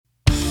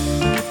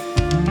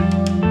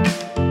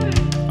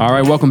All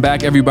right, welcome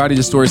back, everybody,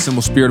 to Story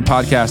Symbol Spirit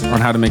podcast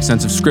on how to make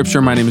sense of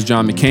Scripture. My name is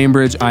John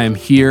McCambridge. I am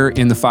here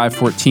in the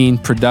 514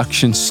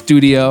 production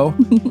studio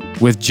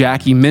with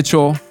Jackie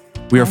Mitchell.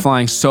 We are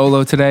flying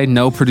solo today.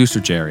 No producer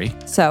Jerry.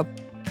 So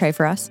pray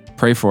for us.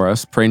 Pray for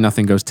us. Pray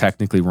nothing goes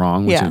technically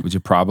wrong, which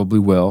it probably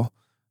will.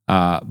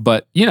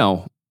 But you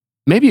know,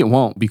 maybe it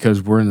won't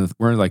because we're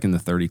like in the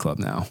 30 club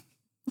now.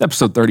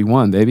 Episode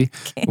 31, baby.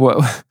 Okay.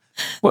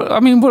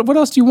 What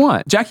else do you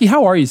want, Jackie?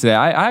 How are you today?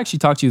 I actually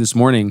talked to you this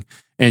morning.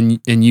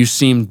 And you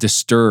seemed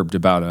disturbed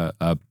about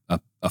a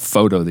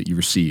photo that you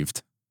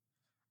received.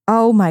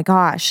 Oh my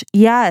gosh.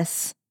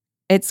 Yes.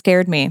 It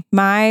scared me.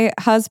 My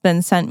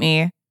husband sent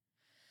me,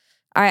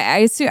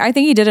 I think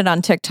he did it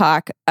on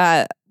TikTok,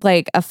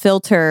 like a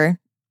filter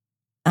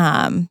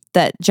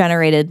that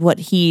generated what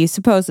he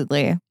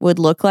supposedly would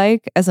look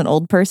like as an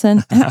old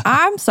person. And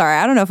I'm sorry,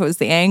 I don't know if it was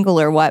the angle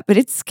or what, but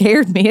it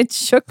scared me. It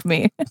shook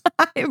me.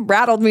 It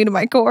rattled me to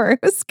my core. It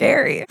was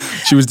scary.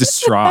 She was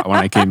distraught when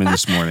I came in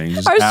this morning.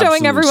 I was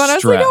showing everyone. I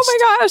was like, oh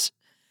my gosh.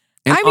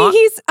 And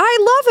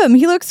I love him.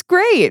 He looks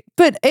great,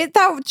 but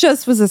that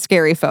just was a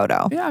scary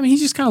photo. Yeah, I mean, he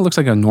just kind of looks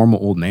like a normal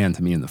old man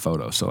to me in the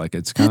photo. So like,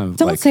 it's kind of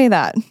don't say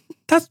that.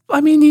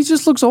 He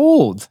just looks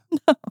old.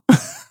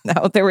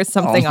 No, there was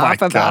something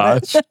off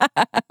about it. All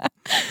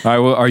right,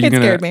 well, are you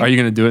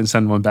gonna do it and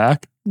send one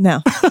back?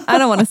 No, I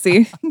don't want to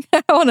see.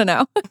 I don't want to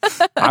know.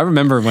 I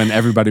remember when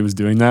everybody was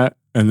doing that,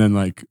 and then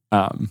like,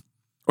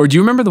 or do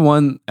you remember the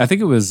one? I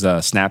think it was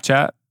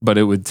Snapchat, but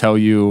it would tell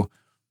you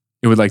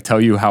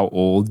how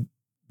old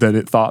that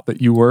it thought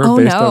that you were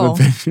based on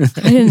the picture.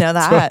 I didn't know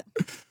that.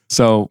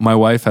 So my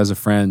wife has a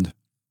friend,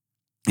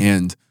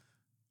 and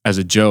as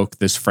a joke,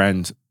 this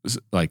friend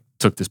like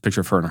took this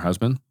picture of her and her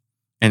husband,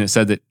 and it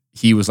said that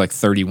he was like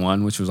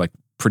 31, which was like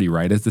pretty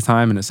right at the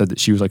time, and it said that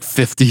she was like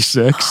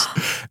 56,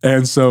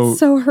 and so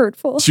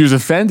hurtful. She was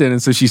offended,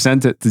 and so she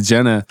sent it to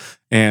Jenna,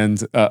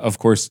 and of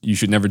course, you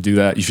should never do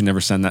that. You should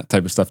never send that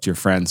type of stuff to your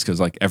friends because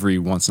like every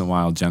once in a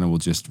while, Jenna will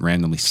just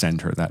randomly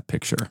send her that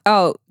picture.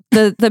 Oh,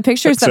 the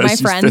pictures that my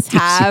friends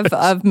have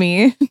of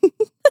me.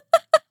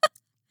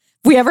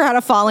 If we ever had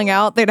a falling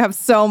out, they'd have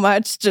so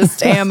much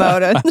just ammo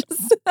to.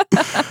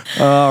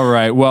 All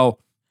right. Well,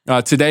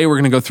 today we're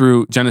going to go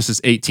through Genesis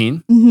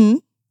 18. Mm-hmm.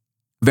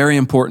 Very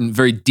important,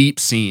 very deep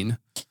scene.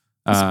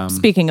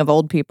 Speaking of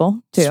old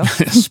people, too.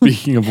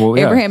 Speaking of old,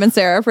 Abraham and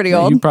Sarah, pretty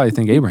old. You probably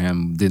think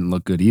Abraham didn't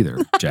look good either,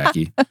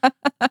 Jackie.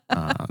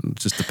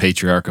 Just the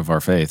patriarch of our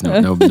faith.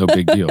 No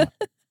big deal.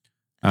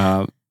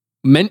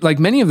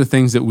 Many of the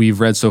things that we've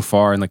read so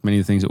far, and like many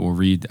of the things that we'll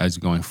read as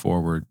going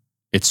forward,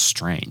 it's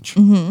strange.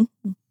 Mm-hmm.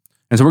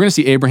 And so we're going to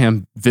see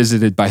Abraham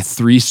visited by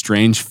three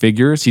strange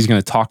figures. He's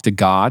going to talk to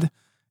God,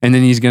 and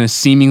then he's going to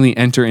seemingly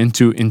enter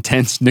into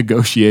intense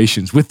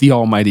negotiations with the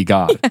Almighty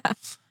God. Yeah.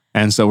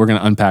 And so we're going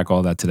to unpack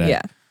all that today.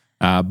 Yeah.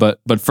 But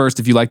first,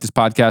 if you like this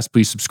podcast,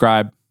 please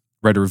subscribe,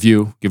 write a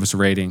review, give us a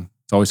rating.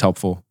 It's always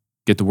helpful.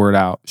 Get the word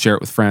out, share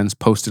it with friends,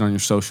 post it on your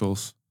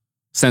socials,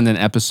 send an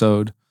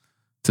episode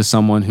to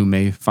someone who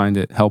may find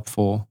it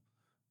helpful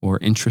or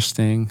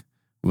interesting,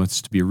 who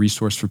wants to be a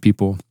resource for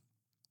people.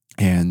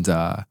 And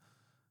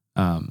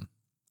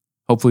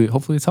hopefully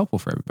it's helpful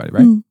for everybody,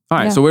 right? All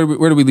right. Yeah. So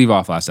where do we leave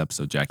off last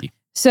episode, Jackie?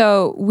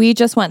 So we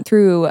just went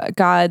through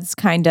God's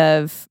kind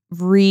of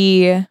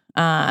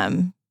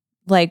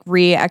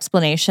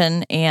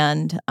re-explanation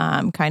and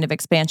kind of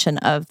expansion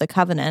of the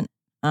covenant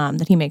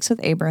that he makes with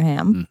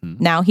Abraham.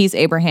 Mm-hmm. Now he's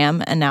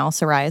Abraham, and now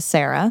Sarai is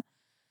Sarah.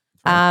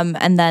 Right.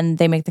 And then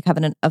they make the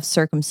covenant of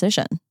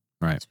circumcision.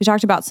 Right. So we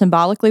talked about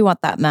symbolically what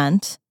that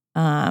meant,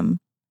 and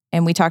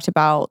we talked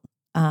about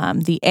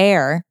the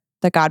heir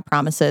that God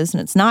promises,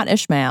 and it's not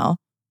Ishmael,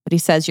 but he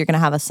says you're going to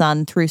have a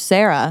son through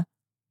Sarah,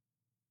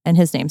 and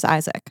his name's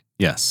Isaac.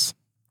 Yes,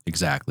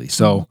 exactly.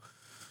 So I'm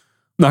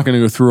not going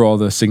to go through all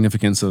the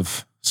significance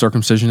of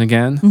circumcision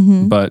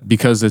again, but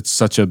because it's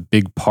such a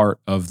big part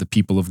of the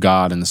people of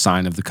God and the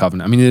sign of the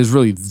covenant, I mean, it is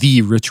really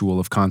the ritual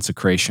of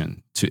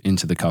consecration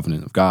into the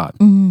covenant of God.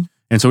 Mm-hmm.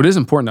 And so it is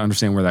important to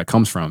understand where that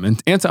comes from, and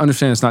to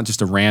understand it's not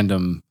just a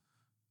random,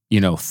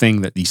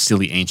 thing that these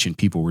silly ancient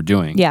people were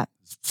doing. Yeah.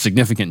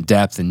 Significant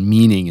depth and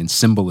meaning and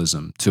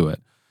symbolism to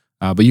it.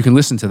 But you can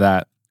listen to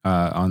that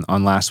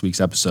on last week's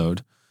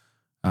episode.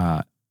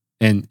 And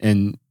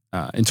in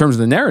terms of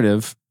the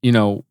narrative,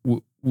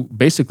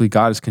 basically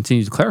God has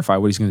continued to clarify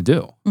what he's going to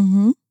do.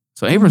 Mm-hmm.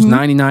 So Abram's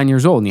 99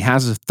 years old, and he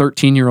has a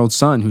 13-year-old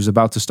son who's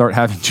about to start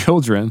having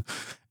children.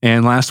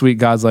 And last week,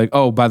 God's like,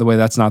 oh, by the way,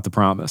 that's not the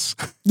promise.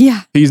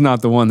 Yeah. He's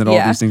not the one that all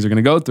these things are going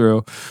to go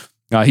through.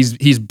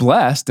 He's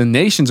blessed, and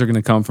nations are going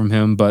to come from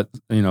him, but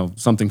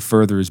something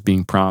further is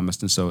being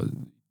promised. And so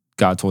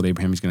God told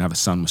Abraham he's going to have a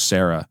son with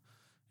Sarah,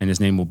 and his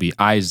name will be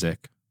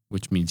Isaac,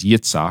 which means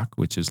Yitzhak,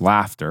 which is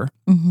laughter,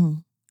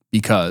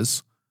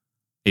 because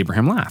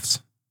Abraham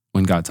laughs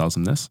when God tells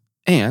him this,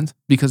 and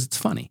because it's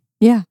funny.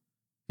 Yeah.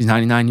 He's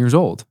 99 years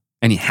old,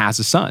 and he has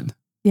a son.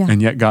 Yeah.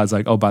 And yet God's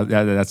like, oh, but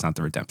that's not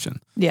the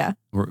redemption. Yeah.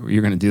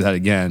 You're going to do that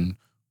again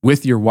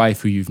with your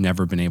wife who you've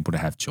never been able to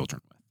have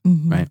children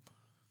with, right?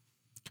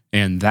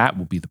 And that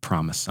will be the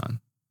promised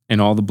son,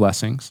 and all the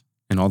blessings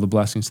and all the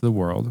blessings of the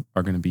world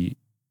are going to be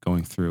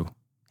going through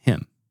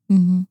him,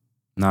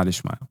 not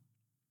Ishmael.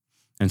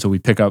 And so we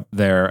pick up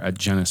there at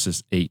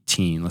Genesis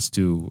 18. Let's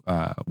do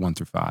 1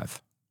 through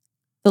 5.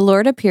 The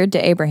Lord appeared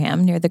to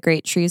Abraham near the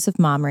great trees of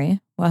Mamre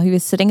while he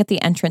was sitting at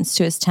the entrance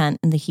to his tent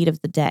in the heat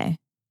of the day.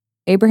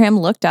 Abraham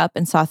looked up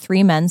and saw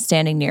 3 men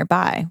standing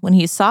nearby. When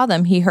he saw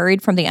them, he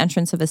hurried from the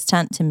entrance of his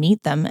tent to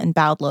meet them and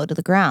bowed low to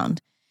the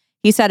ground.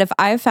 He said, "If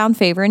I have found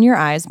favor in your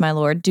eyes, my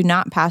Lord, do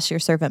not pass your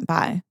servant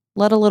by.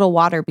 Let a little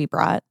water be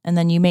brought, and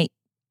then you may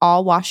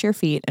all wash your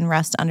feet and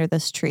rest under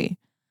this tree.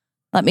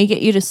 Let me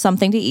get you to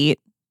something to eat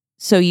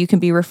so you can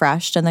be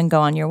refreshed and then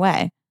go on your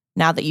way,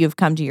 now that you have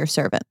come to your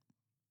servant."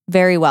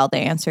 "Very well,"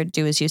 they answered,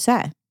 "do as you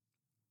say."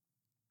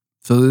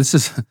 So this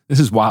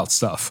is wild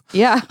stuff.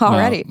 Yeah,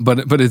 already.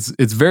 But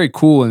it's very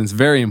cool and it's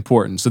very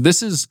important. So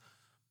this is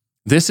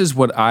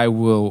what I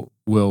will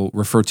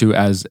refer to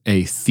as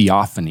a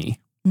theophany,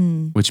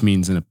 which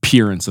means an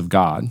appearance of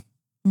God.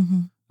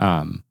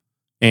 And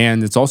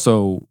it's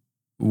also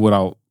what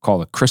I'll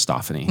call a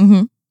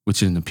Christophany,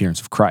 which is an appearance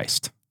of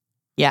Christ.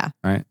 Yeah.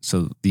 Right.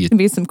 So it can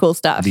be some cool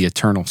stuff. The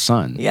eternal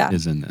Son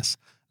is in this,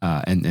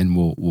 and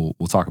we'll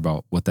talk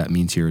about what that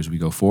means here as we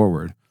go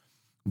forward.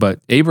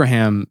 But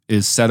Abraham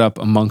is set up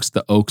amongst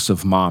the oaks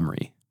of Mamre,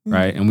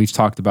 right? And we've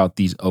talked about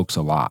these oaks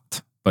a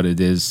lot, but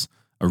it is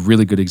a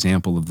really good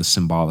example of the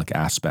symbolic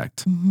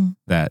aspect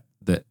that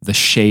the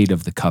shade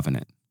of the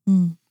covenant.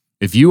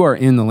 If you are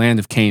in the land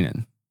of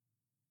Canaan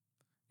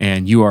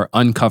and you are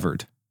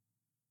uncovered,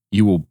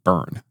 you will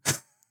burn.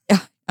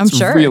 I'm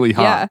sure. It's really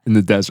hot in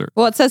the desert.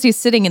 Well, it says he's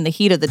sitting in the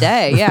heat of the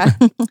day. Yeah.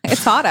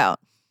 It's hot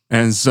out.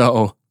 And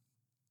so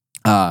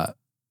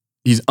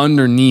he's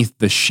underneath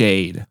the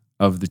shade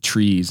of the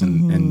trees.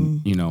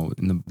 And you know,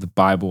 in the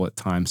Bible at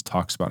times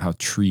talks about how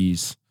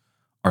trees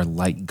are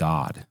like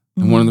God.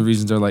 And one of the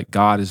reasons they're like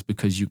God is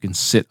because you can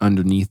sit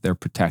underneath their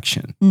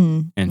protection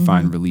and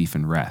find relief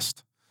and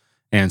rest.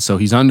 And so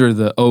he's under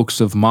the oaks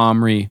of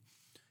Mamre.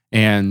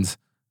 And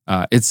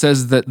it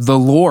says that the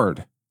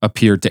Lord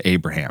appeared to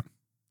Abraham.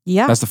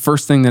 Yeah. That's the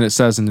first thing that it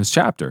says in this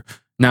chapter.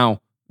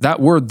 Now, that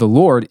word, the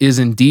Lord, is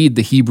indeed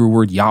the Hebrew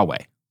word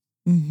Yahweh.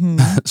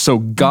 So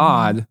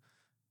God,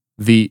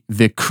 the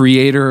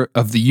creator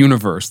of the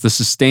universe, the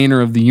sustainer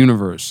of the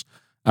universe,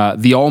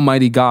 the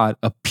Almighty God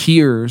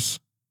appears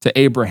to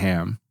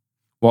Abraham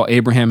while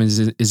Abraham is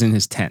in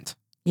his tent.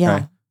 Yeah.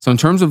 Okay? So in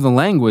terms of the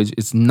language,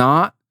 it's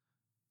not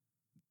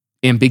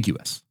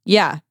ambiguous.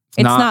 Yeah.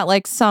 It's not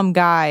like some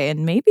guy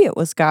and maybe it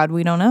was God.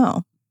 We don't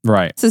know.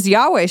 Right. It says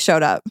Yahweh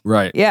showed up.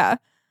 Right. Yeah.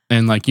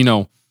 And like, you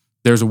know,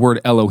 there's a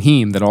word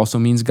Elohim that also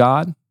means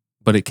God,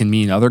 but it can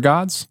mean other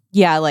gods.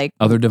 Yeah, like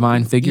other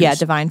divine figures. Yeah,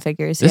 divine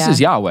figures. This is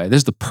Yahweh. This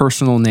is the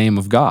personal name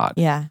of God.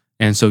 Yeah.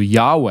 And so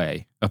Yahweh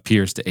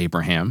appears to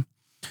Abraham.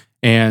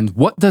 And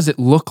what does it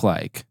look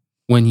like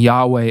when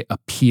Yahweh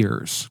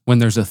appears, when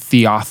there's a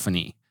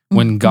theophany,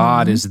 when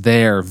God is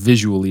there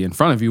visually in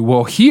front of you?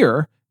 Well,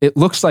 here it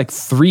looks like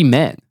 3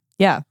 men.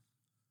 Yeah.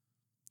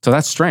 So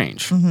that's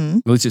strange.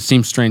 At least it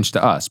seems strange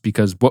to us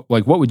because what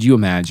would you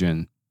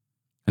imagine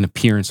an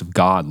appearance of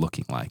God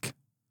looking like?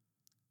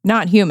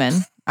 Not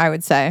human, I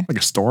would say. Like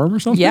a storm or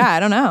something? Yeah, I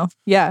don't know.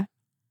 Yeah.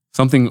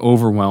 Something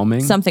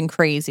overwhelming. Something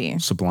crazy.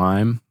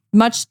 Sublime.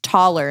 Much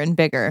taller and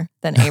bigger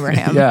than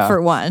Abraham,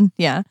 for one.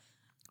 Yeah.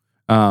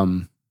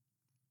 But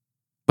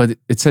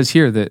it says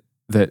here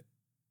that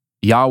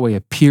Yahweh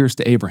appears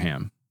to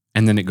Abraham,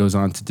 and then it goes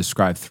on to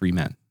describe 3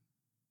 men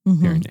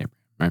appearing to Abraham,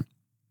 right?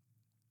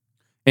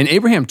 And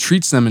Abraham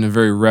treats them in a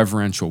very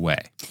reverential way.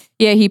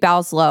 Yeah, he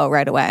bows low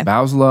right away.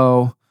 Bows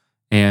low,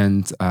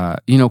 and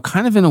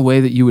kind of in a way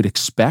that you would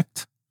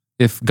expect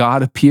if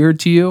God appeared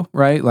to you,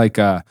 right? Like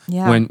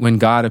when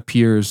God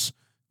appears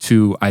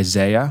to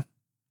Isaiah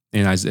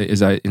in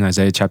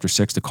Isaiah chapter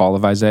 6, the call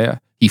of Isaiah,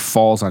 he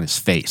falls on his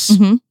face.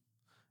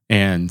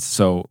 And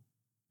so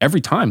every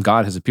time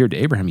God has appeared to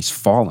Abraham, he's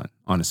fallen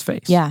on his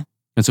face. Yeah.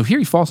 And so here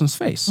he falls on his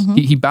face.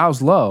 He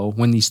bows low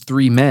when these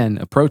 3 men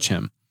approach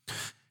him.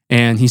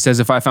 And he says,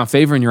 "If I found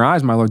favor in your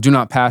eyes, my Lord, do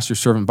not pass your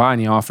servant by."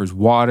 And he offers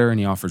water, and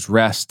he offers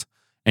rest,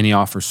 and he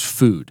offers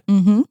food.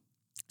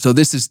 So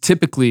this is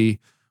typically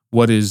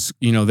what is,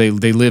 they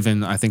live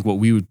in, I think, what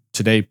we would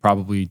today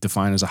probably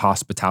define as a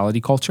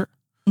hospitality culture.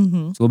 It's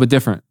a little bit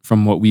different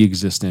from what we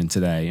exist in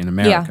today in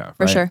America. Yeah,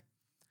 for sure.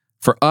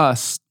 For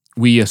us,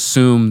 we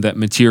assume that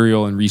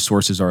material and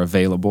resources are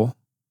available,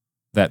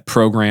 that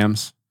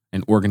programs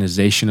and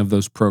organization of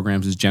those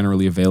programs is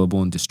generally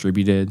available and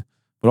distributed.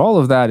 But all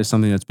of that is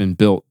something that's been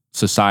built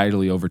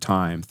societally over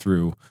time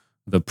through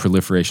the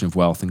proliferation of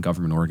wealth and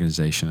government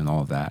organization and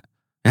all of that.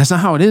 And that's not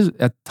how it is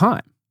at the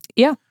time.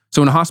 Yeah.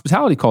 So in a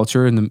hospitality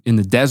culture in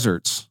the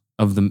deserts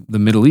of the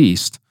Middle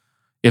East,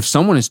 if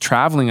someone is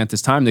traveling at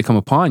this time, they come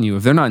upon you,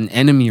 if they're not an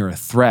enemy or a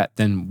threat,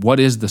 then what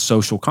is the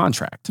social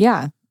contract?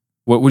 Yeah.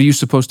 What are you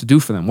supposed to do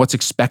for them? What's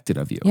expected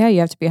of you? Yeah, you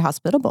have to be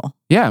hospitable.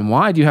 Yeah, and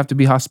why do you have to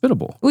be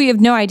hospitable? We have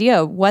no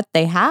idea what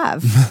they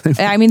have.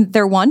 I mean,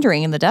 they're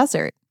wandering in the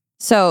desert.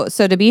 So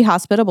to be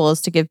hospitable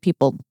is to give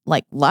people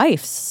like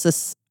life,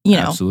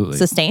 Absolutely.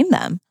 sustain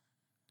them.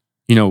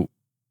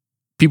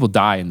 people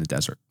die in the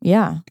desert.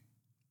 Yeah.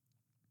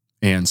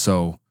 And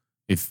so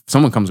if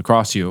someone comes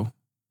across you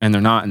and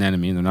they're not an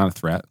enemy and they're not a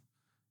threat,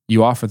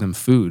 you offer them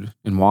food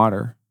and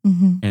water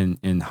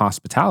and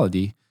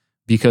hospitality,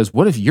 because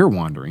what if you're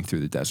wandering through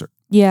the desert?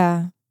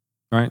 Yeah.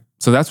 Right?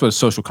 So that's what a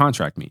social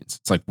contract means.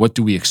 It's like, what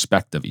do we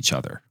expect of each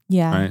other?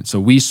 Yeah. Right? So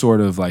we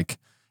sort of like,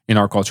 in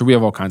our culture, we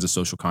have all kinds of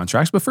social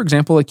contracts. But for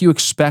example, like you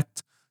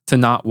expect to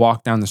not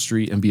walk down the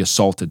street and be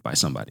assaulted by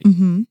somebody.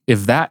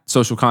 If that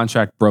social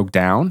contract broke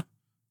down,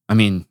 I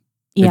mean,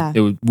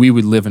 we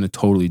would live in a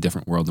totally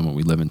different world than what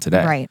we live in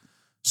today. Right.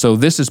 So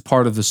this is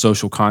part of the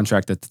social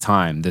contract at the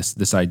time,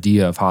 this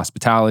idea of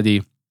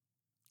hospitality.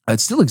 It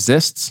still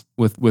exists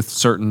with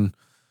certain,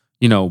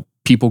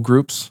 people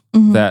groups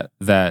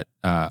that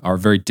are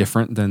very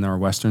different than our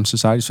Western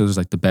society. So there's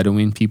like the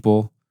Bedouin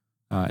people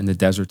in the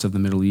deserts of the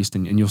Middle East,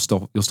 and you'll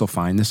still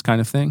find this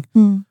kind of thing,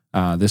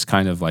 this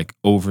kind of like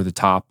over the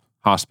top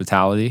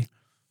hospitality.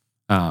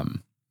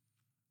 And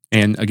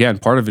again,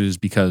 part of it is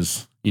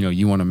because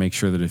you want to make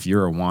sure that if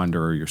you're a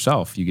wanderer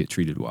yourself, you get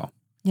treated well.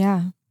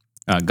 Yeah.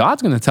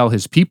 God's going to tell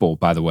his people,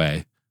 by the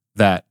way,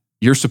 that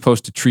you're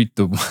supposed to treat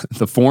the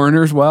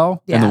foreigners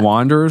well and the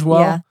wanderers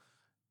well. Yeah.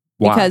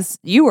 Why? Because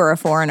you were a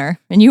foreigner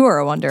and you were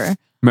a wanderer.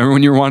 Remember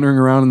when you were wandering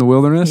around in the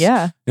wilderness?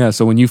 Yeah. Yeah.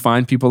 So when you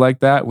find people like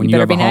that, when you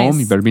have a home,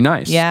 you better be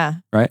nice. Yeah.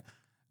 Right.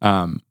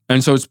 And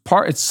so it's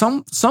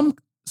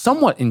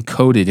somewhat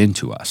encoded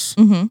into us,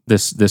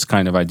 this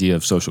kind of idea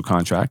of social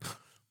contract.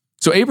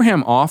 So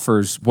Abraham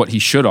offers what he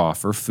should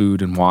offer,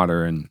 food and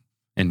water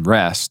and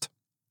rest.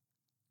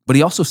 But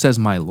he also says,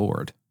 my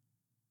Lord.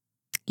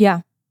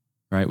 Yeah.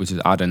 Right? Which is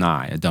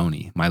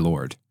Adoni, my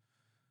Lord,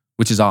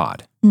 which is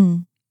odd.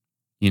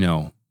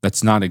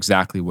 That's not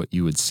exactly what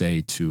you would say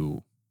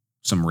to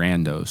some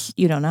randos.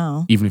 You don't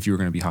know. Even if you were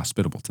going to be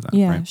hospitable to them.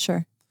 Yeah, right?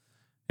 Sure.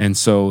 And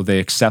so they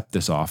accept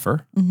this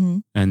offer.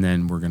 And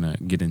then we're going to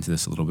get into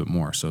this a little bit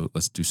more. So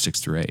let's do 6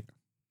 through 8.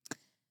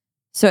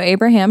 So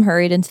Abraham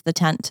hurried into the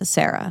tent to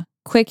Sarah.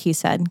 Quick, he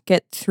said,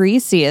 get 3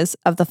 seahs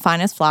of the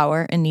finest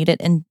flour and knead it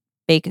and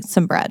bake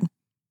some bread.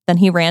 Then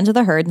he ran to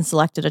the herd and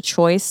selected a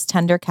choice,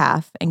 tender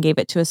calf and gave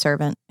it to a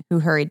servant who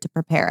hurried to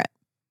prepare it.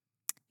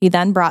 He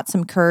then brought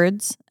some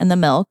curds and the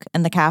milk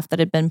and the calf that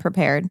had been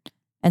prepared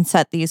and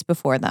set these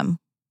before them.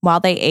 While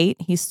they ate,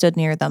 he stood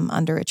near them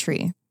under a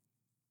tree.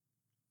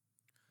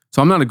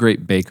 So I'm not a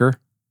great baker.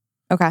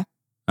 Okay.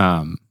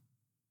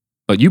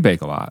 But you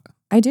bake a lot.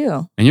 I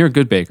do. And you're a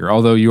good baker,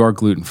 although you are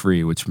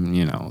gluten-free, which,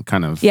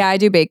 kind of... Yeah, I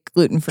do bake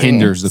gluten-free.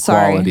 Hinders the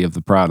quality of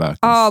the product.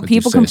 Oh,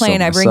 people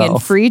complain I bring in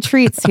free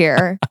treats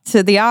here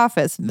to the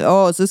office.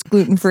 Oh, is this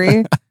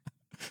gluten-free?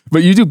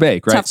 But you do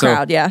bake, right? Tough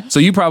crowd, yeah. So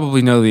you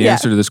probably know the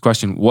answer to this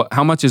question.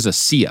 How much is a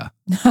seah?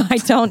 I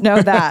don't know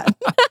that.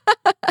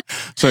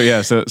 So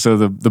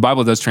the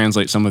Bible does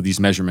translate some of these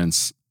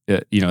measurements.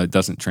 It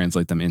doesn't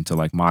translate them into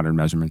like modern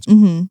measurements.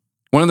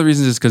 One of the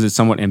reasons is because it's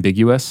somewhat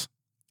ambiguous.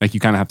 Like you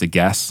kind of have to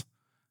guess.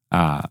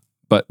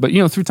 But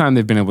through time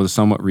they've been able to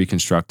somewhat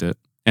reconstruct it.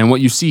 And what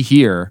you see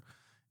here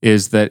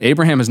is that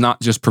Abraham is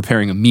not just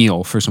preparing a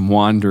meal for some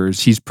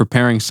wanderers. He's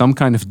preparing some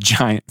kind of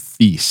giant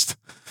feast.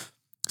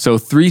 So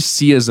 3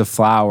 seahs of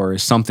flour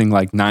is something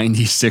like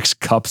 96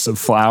 cups of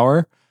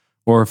flour,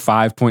 or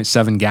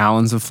 5.7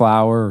 gallons of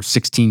flour, or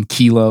 16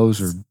 kilos,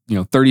 or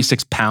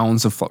 36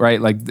 pounds of flour, right?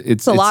 Like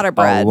it's a lot of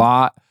bread. A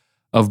lot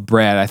of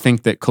bread. I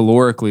think that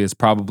calorically it's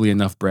probably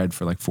enough bread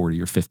for like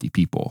 40 or 50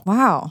 people.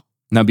 Wow.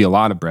 And that'd be a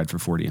lot of bread for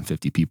 40 and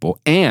 50 people,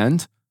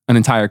 and an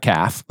entire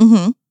calf,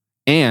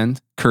 and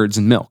curds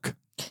and milk.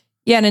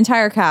 Yeah, an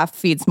entire calf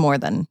feeds more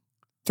than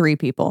 3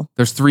 people.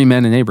 There's 3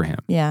 men in Abraham.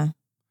 Yeah.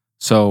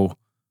 So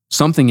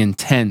something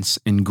intense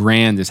and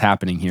grand is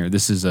happening here.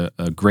 This is a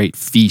great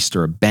feast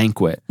or a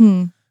banquet.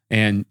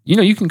 And,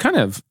 you can kind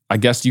of, I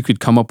guess you could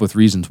come up with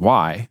reasons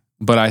why,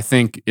 but I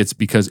think it's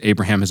because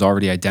Abraham has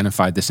already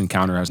identified this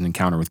encounter as an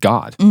encounter with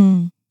God.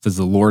 It says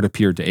the Lord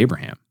appeared to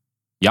Abraham.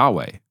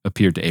 Yahweh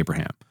appeared to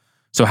Abraham.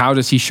 So how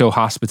does he show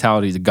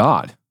hospitality to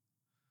God?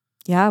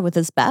 Yeah, with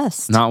his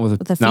best. Not with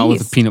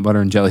a peanut butter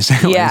and jelly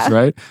sandwich,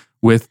 right?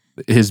 With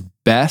his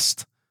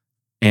best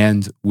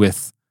and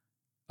with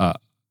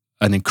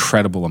an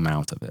incredible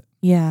amount of it.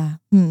 Yeah.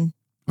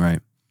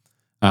 Right.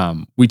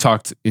 We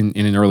talked in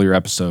an earlier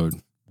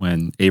episode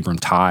when Abram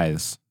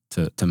tithes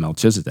to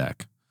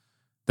Melchizedek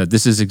that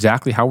this is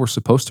exactly how we're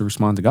supposed to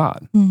respond to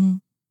God.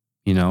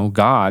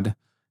 God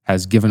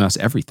has given us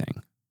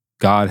everything.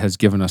 God has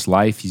given us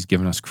life. He's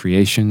given us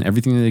creation,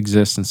 everything that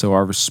exists. And so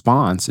our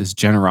response is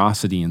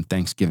generosity and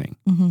thanksgiving,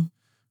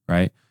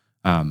 right?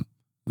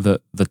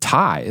 The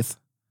tithe,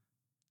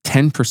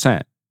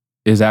 10%,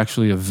 is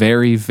actually a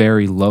very,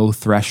 very low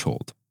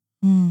threshold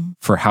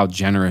for how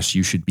generous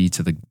you should be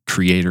to the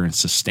creator and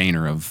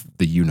sustainer of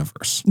the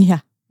universe. Yeah,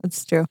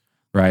 that's true.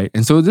 Right?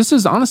 And so this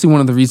is honestly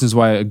one of the reasons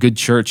why a good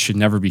church should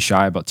never be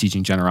shy about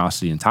teaching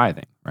generosity and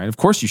tithing, right? Of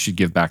course you should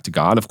give back to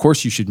God. Of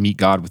course you should meet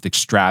God with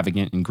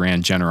extravagant and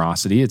grand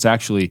generosity. It's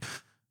actually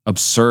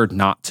absurd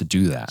not to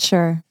do that.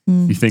 Sure.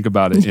 You think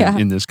about it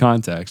in this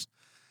context.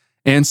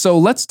 And so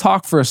let's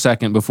talk for a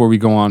second before we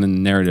go on in the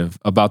narrative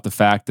about the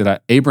fact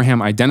that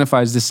Abraham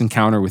identifies this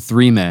encounter with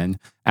three men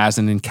as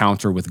an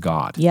encounter with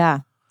God. Yeah.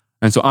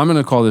 And so I'm going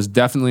to call this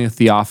definitely a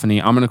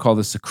theophany. I'm going to call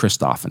this a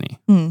Christophany,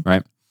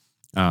 right?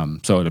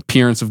 So an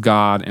appearance of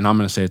God, and I'm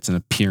going to say it's an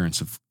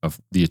appearance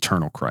of the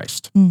eternal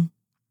Christ. And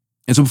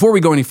so before we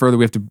go any further,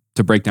 we have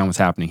to break down what's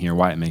happening here,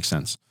 why it makes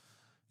sense,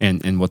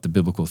 and what the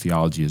biblical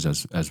theology is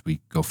as we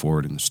go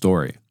forward in the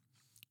story.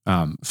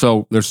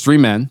 So there's three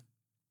men,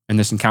 and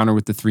this encounter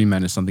with the three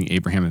men is something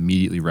Abraham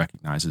immediately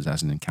recognizes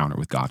as an encounter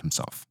with God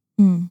himself.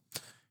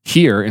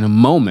 Here, in a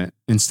moment,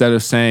 instead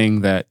of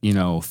saying that,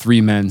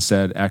 three men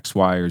said X,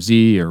 Y, or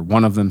Z, or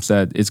one of them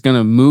said, it's going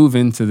to move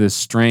into this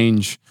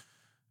strange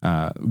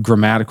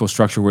grammatical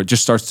structure where it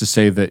just starts to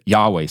say that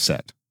Yahweh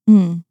said.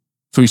 So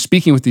he's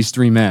speaking with these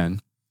three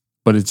men,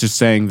 but it's just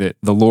saying that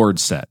the Lord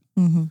said.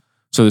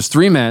 So there's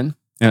three men,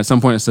 and at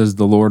some point it says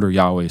the Lord or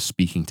Yahweh is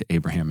speaking to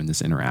Abraham in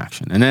this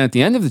interaction. And then at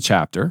the end of the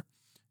chapter,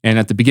 and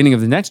at the beginning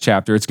of the next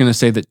chapter, it's going to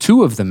say that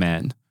two of the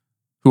men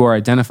who are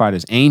identified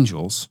as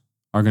angels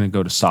are going to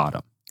go to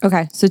Sodom.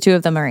 Okay, so two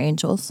of them are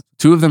angels.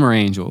 Two of them are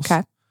angels.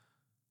 Okay.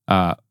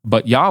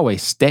 But Yahweh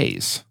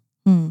stays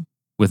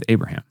with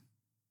Abraham.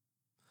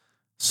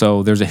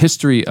 So there's a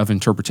history of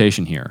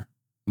interpretation here.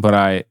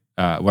 But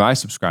what I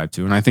subscribe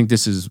to, and I think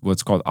this is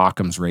what's called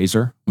Occam's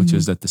razor, which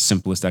is that the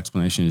simplest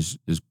explanation is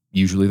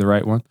usually the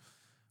right one,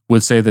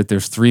 would say that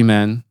there's three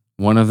men,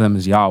 one of them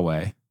is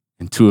Yahweh,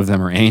 and two of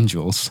them are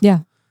angels. Yeah.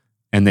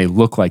 And they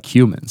look like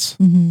humans,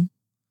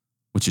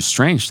 which is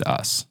strange to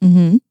us.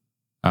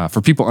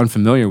 For people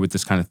unfamiliar with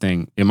this kind of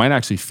thing, it might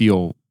actually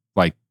feel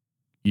like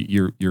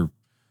you're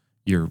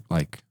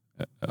like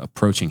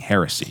approaching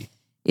heresy.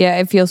 Yeah,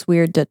 it feels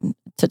weird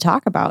to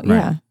talk about. Right.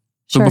 Yeah.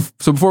 So,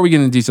 so before we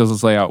get into details,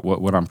 let's lay out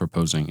what I'm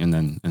proposing, and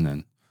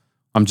then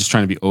I'm just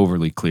trying to be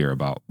overly clear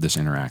about this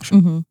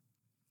interaction.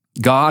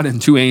 God and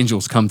two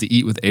angels come to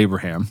eat with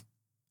Abraham,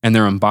 and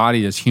they're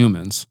embodied as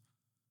humans,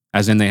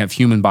 as in they have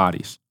human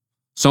bodies.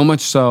 So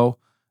much so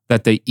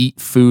that they eat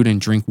food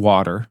and drink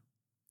water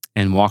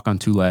and walk on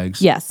two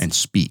legs and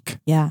speak.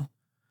 Yeah.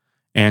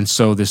 And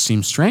so this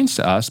seems strange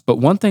to us, but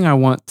one thing I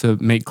want to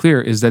make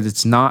clear is that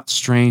it's not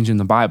strange in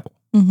the Bible.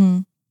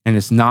 And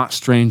it's not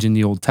strange in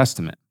the Old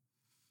Testament.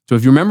 So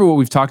if you remember what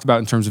we've talked about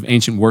in terms of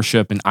ancient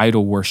worship and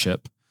idol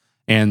worship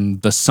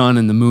and the sun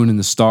and the moon and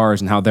the stars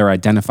and how they're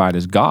identified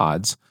as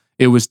gods,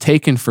 it was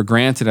taken for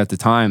granted at the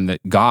time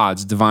that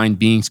gods, divine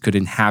beings, could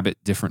inhabit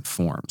different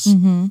forms.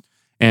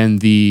 And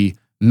the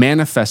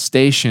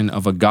manifestation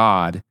of a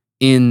god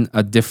in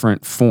a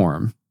different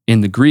form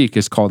in the Greek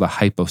is called a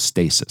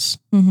hypostasis.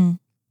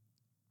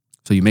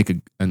 So you make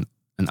an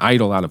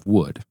idol out of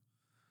wood,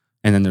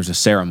 and then there's a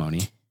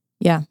ceremony.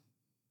 Yeah.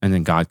 And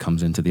then God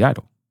comes into the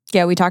idol.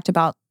 Yeah, we talked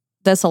about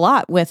this a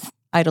lot with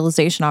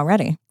idolization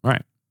already.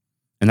 Right.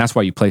 And that's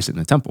why you place it in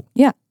the temple.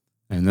 Yeah.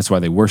 And that's why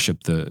they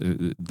worship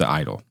the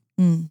idol.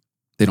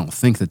 They don't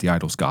think that the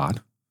idol's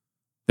God.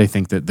 They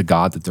think that the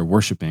God that they're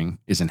worshiping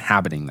is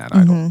inhabiting that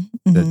idol.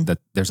 That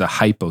there's a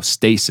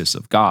hypostasis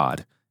of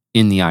God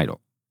in the idol.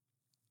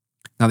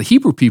 Now, the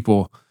Hebrew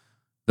people,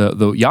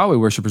 the Yahweh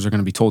worshipers, are going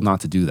to be told not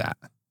to do that.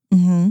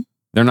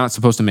 They're not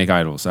supposed to make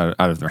idols out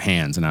of their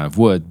hands and out of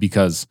wood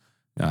because,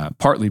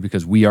 partly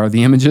because we are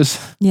the images.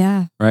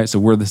 Yeah. Right? So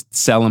we're the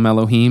Tselem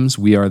Elohims.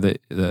 We are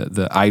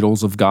the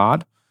idols of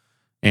God.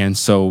 And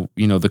so,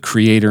 the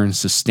creator and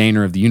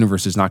sustainer of the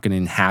universe is not going to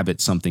inhabit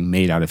something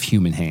made out of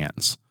human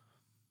hands.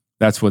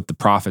 That's what the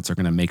prophets are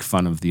going to make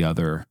fun of the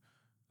other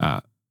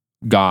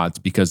gods,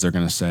 because they're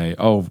going to say,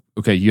 oh,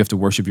 okay, you have to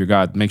worship your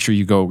God. Make sure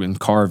you go and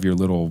carve your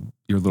little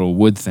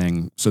wood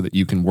thing so that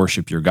you can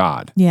worship your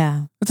God.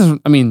 Yeah.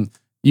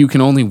 You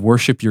can only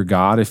worship your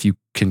God if you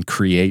can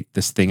create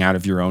this thing out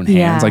of your own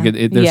hands.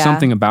 There's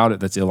something about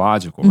it that's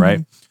illogical,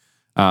 right?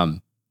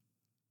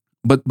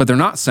 But they're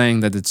not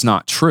saying that it's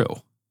not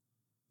true.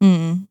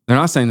 They're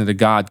not saying that a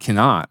God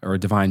cannot, or a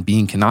divine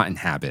being cannot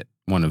inhabit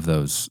one of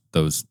those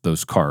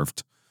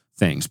carved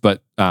things.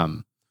 But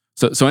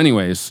so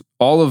anyways,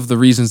 all of the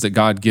reasons that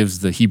God gives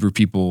the Hebrew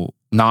people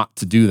not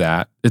to do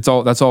that, that's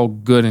all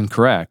good and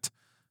correct.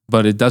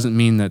 But it doesn't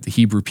mean that the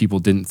Hebrew people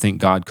didn't think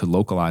God could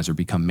localize or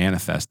become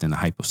manifest in a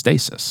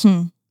hypostasis.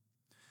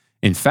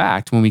 In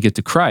fact, when we get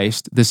to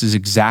Christ, this is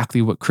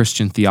exactly what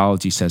Christian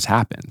theology says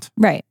happened.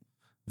 Right.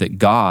 That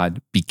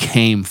God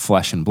became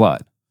flesh and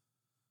blood.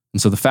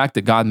 And so the fact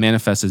that God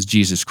manifests as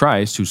Jesus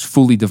Christ, who's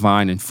fully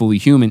divine and fully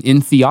human in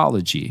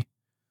theology,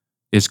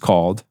 is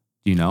called,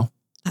 do you know?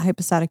 The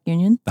hypostatic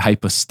union. The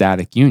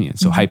hypostatic union.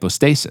 So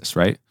hypostasis,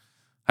 right?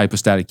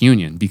 Hypostatic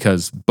union,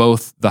 because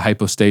both the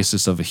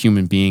hypostasis of a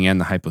human being and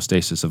the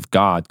hypostasis of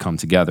God come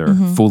together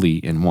fully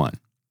in one.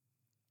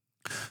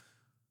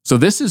 So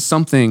this is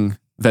something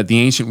that the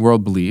ancient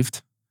world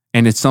believed,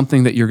 and it's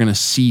something that you're going to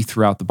see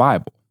throughout the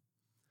Bible.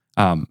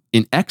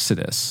 In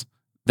Exodus,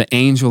 the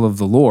angel of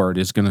the Lord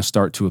is going to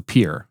start to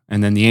appear,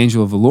 and then the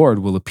angel of the Lord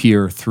will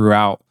appear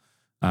throughout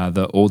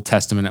the Old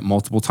Testament at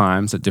multiple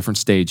times at different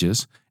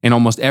stages. And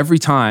almost every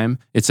time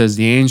it says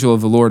the angel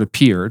of the Lord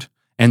appeared,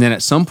 and then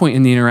at some point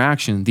in the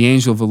interaction, the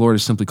angel of the Lord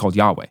is simply called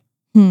Yahweh.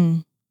 Hmm.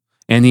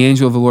 And the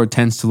angel of the Lord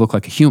tends to look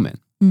like a human.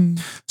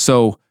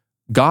 So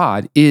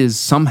God is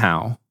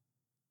somehow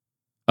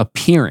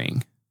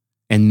appearing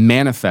and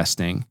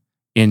manifesting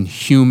in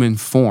human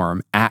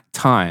form at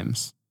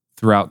times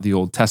throughout the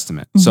Old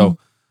Testament. So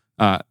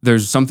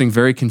there's something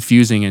very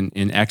confusing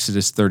in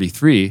Exodus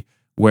 33,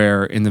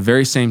 where in the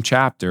very same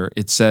chapter,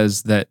 it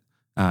says that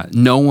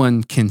no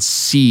one can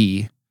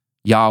see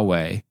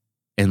Yahweh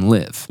and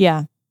live.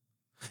 Yeah.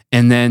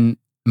 And then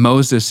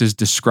Moses is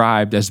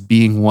described as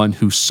being one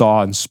who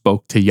saw and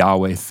spoke to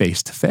Yahweh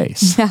face to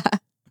face. Yeah.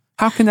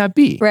 How can that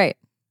be? Right.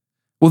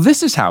 Well,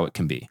 this is how it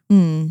can be.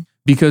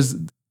 Because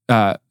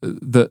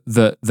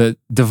the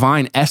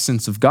divine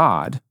essence of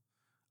God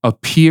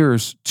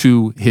appears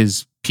to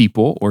his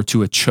people or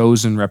to a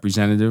chosen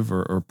representative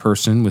or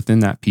person within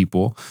that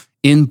people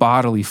in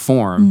bodily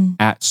form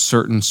at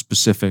certain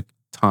specific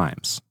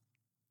times.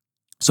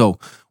 So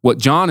what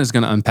John is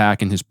going to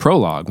unpack in his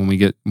prologue when we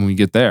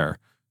get there,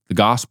 the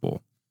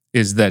gospel,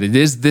 is that it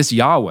is this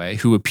Yahweh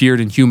who appeared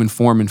in human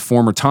form in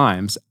former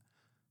times,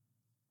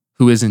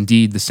 who is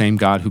indeed the same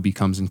God who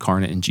becomes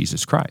incarnate in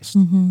Jesus Christ.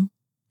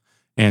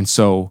 And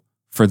so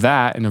for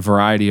that and a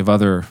variety of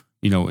other,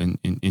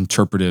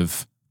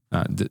 interpretive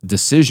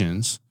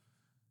decisions,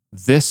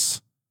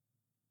 this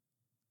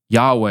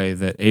Yahweh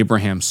that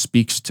Abraham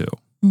speaks to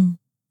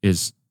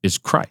is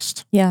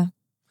Christ. Yeah.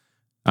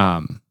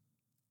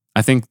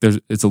 I think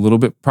it's a little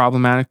bit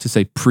problematic to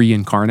say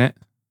pre-incarnate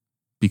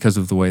because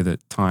of the way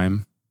that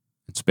time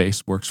and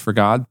space works for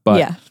God.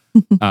 But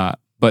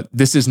but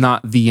this is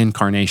not the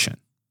incarnation.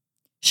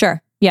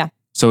 Sure. Yeah.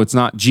 So it's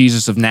not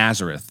Jesus of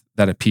Nazareth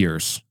that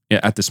appears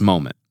at this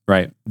moment,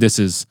 right? This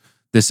is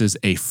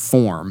a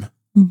form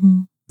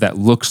that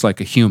looks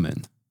like a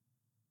human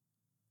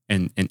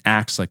and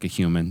acts like a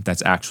human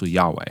that's actually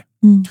Yahweh.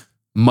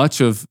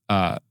 Much of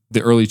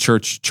the early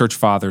church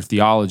father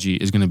theology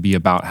is going to be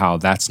about how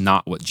that's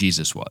not what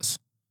Jesus was.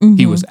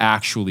 He was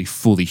actually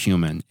fully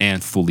human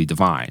and fully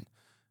divine.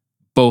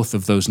 Both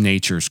of those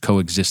natures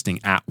coexisting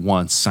at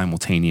once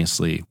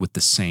simultaneously with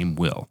the same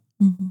will.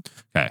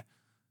 Okay.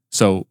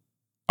 So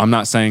I'm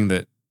not saying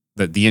that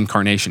the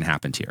incarnation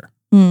happened here.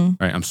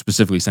 Right? I'm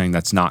specifically saying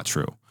that's not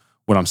true.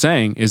 What I'm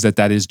saying is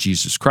that is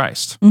Jesus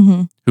Christ,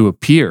 who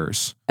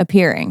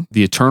appearing.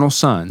 The eternal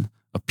Son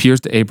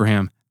appears to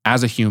Abraham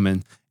as a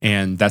human,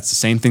 and that's the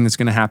same thing that's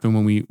going to happen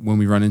when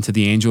we run into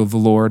the angel of the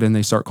Lord and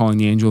they start calling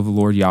the angel of the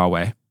Lord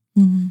Yahweh.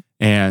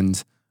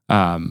 And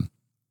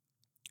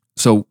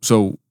so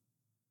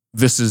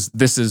this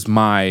is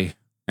my,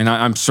 and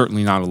I'm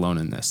certainly not alone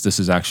in this. This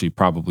is actually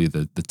probably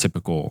the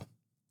typical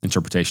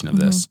interpretation of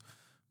this.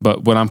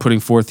 But what I'm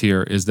putting forth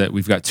here is that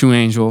we've got two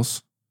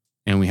angels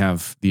and we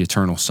have the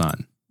eternal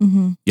Son,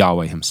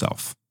 Yahweh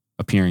himself,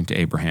 appearing to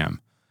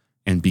Abraham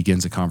and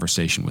begins a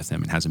conversation with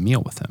him and has a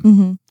meal with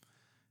him.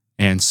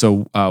 And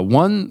so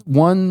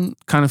one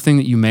kind of thing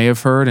that you may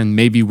have heard, and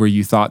maybe where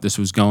you thought this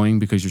was going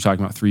because you're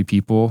talking about three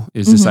people,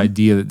 is this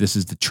idea that this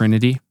is the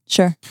Trinity.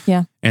 Sure,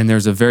 yeah. And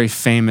there's a very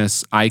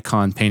famous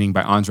icon painting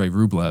by Andrei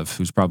Rublev,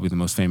 who's probably the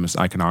most famous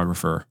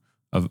iconographer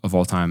of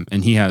all time.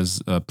 And he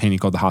has a painting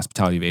called The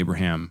Hospitality of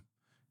Abraham,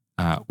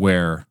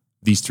 where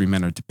these three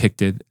men are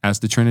depicted as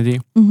the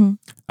Trinity.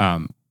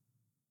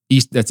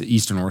 That's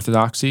Eastern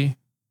Orthodoxy,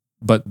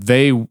 but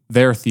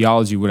their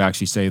theology would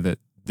actually say that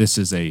this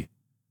is a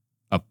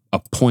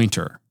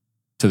pointer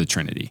to the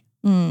Trinity,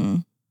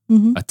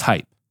 a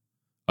type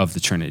of the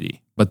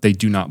Trinity, but they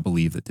do not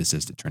believe that this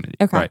is the Trinity,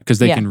 right? Because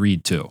they can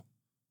read too,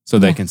 so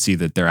they can see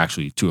that they're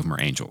actually two of them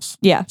are angels.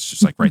 Yeah, it's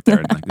just like right there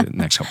in like the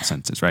next couple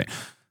sentences, right?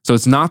 So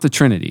it's not the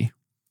Trinity,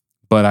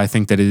 but I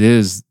think that it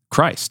is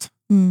Christ.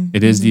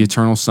 It is the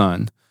eternal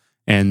Son,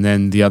 and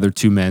then the other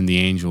two men, the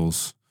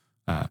angels,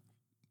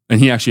 and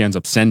he actually ends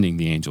up sending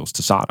the angels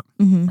to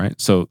Sodom,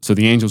 right? So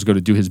the angels go to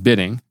do his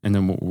bidding, and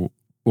then what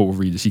we'll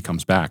read is he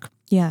comes back,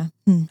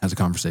 has a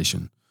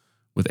conversation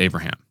with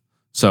Abraham.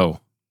 So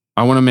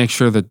I want to make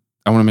sure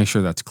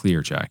that's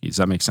clear, Jackie. Does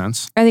that make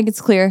sense? I think it's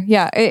clear.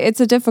 Yeah,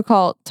 it's a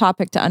difficult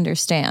topic to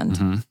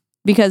understand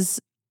because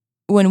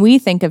when we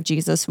think of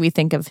Jesus, we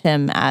think of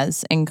him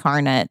as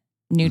incarnate,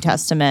 New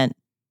Testament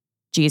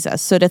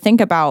Jesus. So to think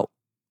about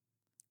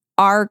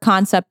our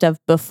concept of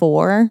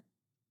before,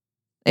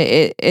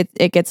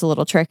 it gets a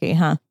little tricky,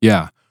 huh?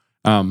 Yeah.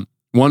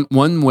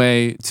 One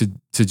way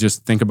to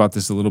just think about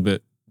this a little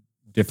bit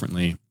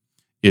differently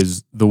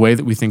is the way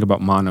that we think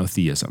about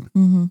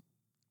monotheism.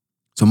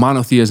 So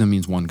monotheism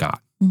means one God.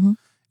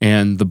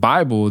 And the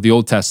Bible, the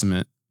Old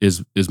Testament,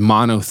 is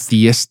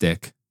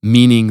monotheistic,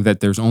 meaning that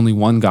there's only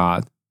one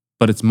God,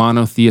 but it's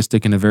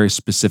monotheistic in a very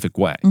specific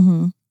way.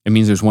 It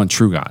means there's one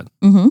true God.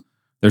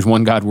 There's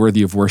one God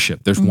worthy of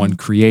worship. There's one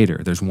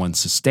creator. There's one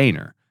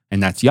sustainer,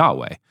 and that's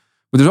Yahweh.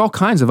 But there's all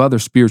kinds of other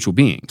spiritual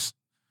beings.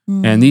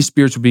 And these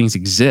spiritual beings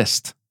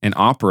exist and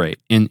operate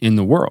in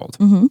the world.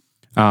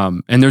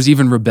 And there's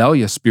even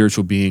rebellious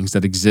spiritual beings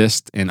that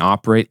exist and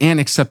operate and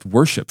accept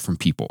worship from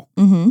people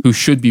who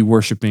should be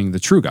worshiping the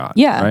true God.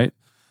 Right?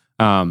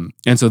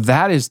 And so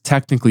that is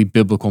technically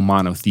biblical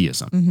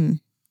monotheism.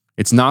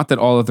 It's not that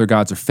all other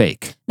gods are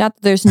fake. Not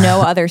that there's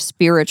no other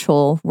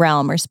spiritual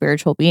realm or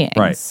spiritual beings.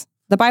 Right.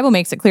 The Bible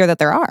makes it clear that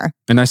there are.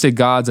 And I say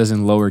gods as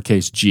in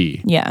lowercase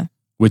g. Yeah.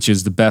 Which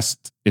is the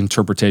best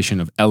interpretation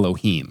of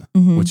Elohim,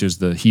 which is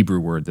the Hebrew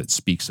word that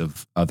speaks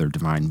of other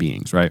divine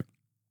beings, right?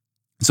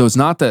 So it's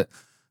not that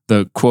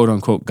the quote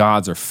unquote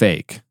gods are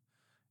fake.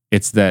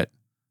 It's that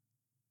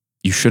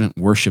you shouldn't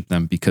worship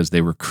them because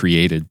they were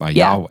created by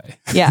Yahweh.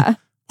 Yeah.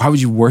 Why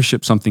would you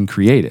worship something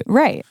created?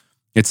 Right.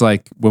 It's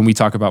like when we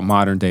talk about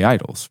modern day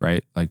idols,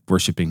 right? Like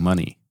worshiping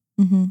money.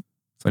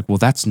 It's like, well,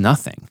 that's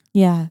nothing.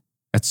 Yeah.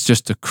 That's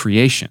just a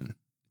creation.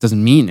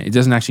 It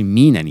doesn't actually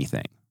mean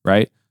anything,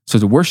 right? So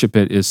to worship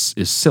it is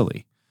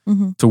silly.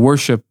 To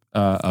worship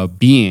a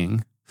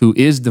being who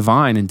is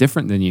divine and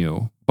different than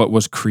you, but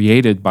was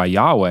created by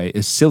Yahweh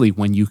is silly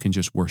when you can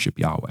just worship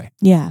Yahweh.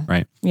 Yeah.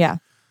 Right? Yeah.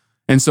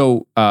 And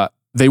so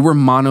they were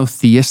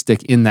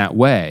monotheistic in that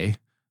way,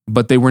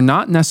 but they were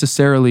not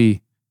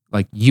necessarily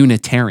like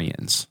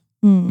Unitarians,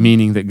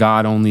 meaning that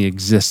God only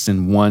exists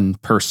in one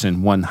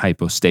person, one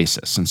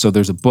hypostasis. And so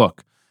there's a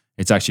book.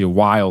 It's actually a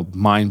wild,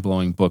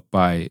 mind-blowing book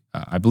by,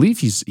 I believe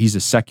he's a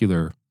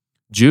secular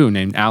Jew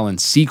named Alan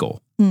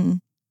Siegel,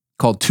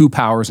 called Two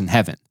Powers in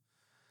Heaven.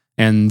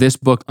 And this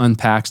book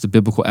unpacks the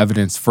biblical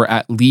evidence for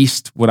at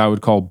least what I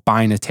would call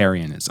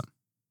binitarianism.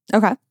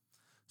 Okay.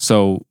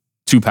 So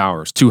two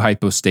powers, two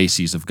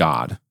hypostases of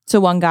God.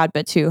 So one God,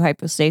 but two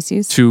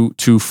hypostases?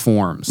 Two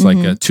forms,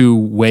 like two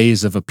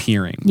ways of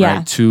appearing,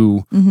 right?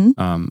 Two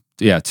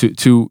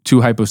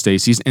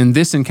hypostases. And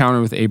this encounter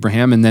with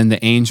Abraham and then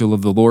the angel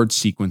of the Lord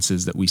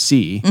sequences that we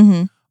see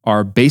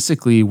are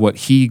basically what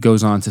he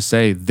goes on to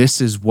say,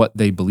 this is what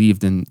they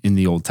believed in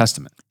the Old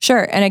Testament.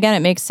 Sure. And again, it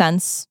makes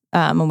sense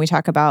when we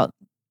talk about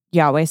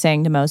Yahweh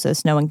saying to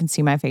Moses, no one can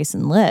see my face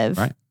and live,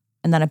 right?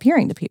 And then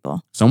appearing to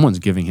people. Someone's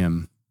giving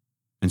him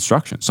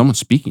instruction. Someone's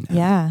speaking to him.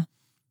 Yeah.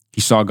 He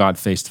saw God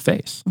face to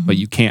face, but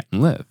you can't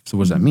live. So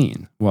what does that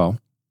mean? Well,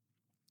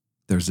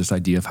 there's this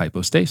idea of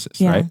hypostasis,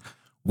 right?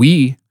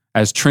 We,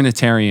 as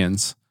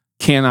Trinitarians,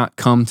 cannot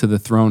come to the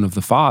throne of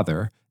the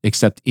Father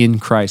except in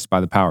Christ by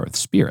the power of the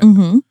Spirit.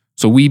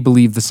 So we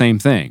believe the same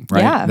thing,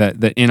 right? Yeah.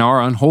 That in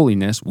our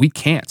unholiness, we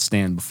can't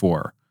stand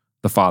before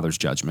the Father's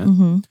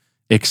judgment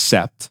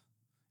except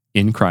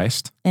in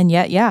Christ. And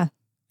yet,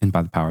 and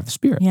by the power of the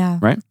Spirit, yeah,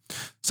 right?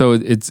 So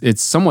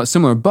it's somewhat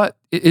similar, but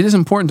it is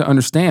important to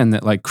understand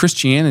that like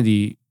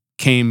Christianity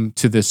came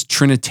to this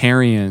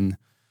Trinitarian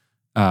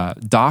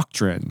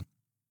doctrine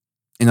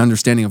and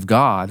understanding of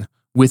God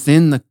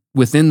within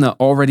the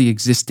already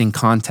existing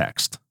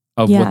context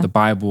of what the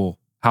Bible,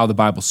 how the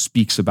Bible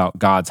speaks about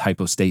God's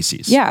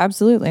hypostases. Yeah,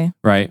 absolutely.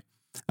 Right.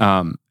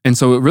 And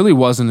so it really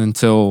wasn't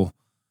until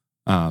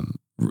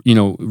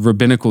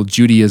rabbinical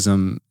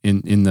Judaism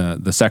in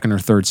the second or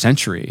third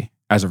century,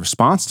 as a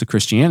response to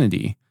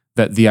Christianity,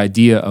 that the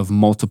idea of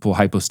multiple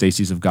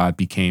hypostases of God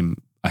became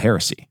a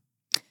heresy.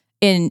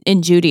 In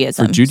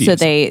Judaism. For Judaism.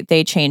 So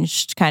they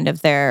changed kind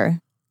of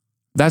their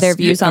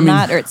views on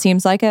that, or it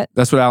seems like it.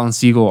 That's what Alan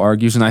Siegel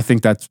argues, and I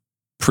think that's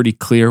pretty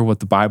clear what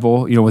the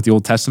Bible, what the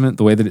Old Testament,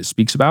 the way that it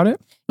speaks about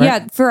it. Right?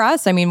 Yeah, for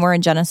us, I mean, we're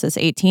in Genesis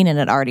 18 and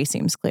it already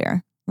seems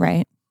clear,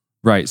 right?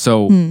 Right.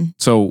 So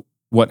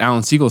what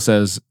Alan Siegel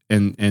says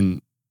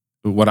and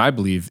what I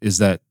believe is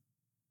that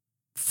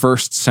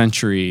first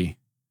century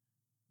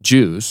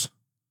Jews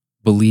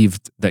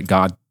believed that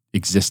God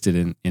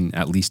existed in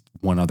at least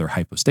one other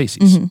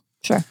hypostasis.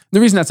 Sure. The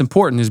reason that's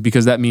important is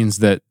because that means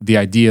that the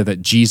idea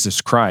that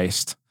Jesus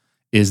Christ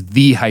is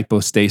the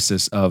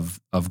hypostasis of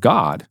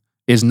God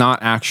is not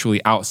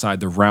actually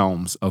outside the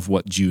realms of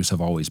what Jews have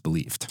always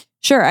believed.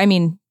 Sure. I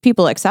mean,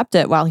 people accept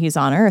it while he's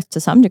on earth to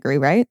some degree,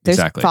 right? There's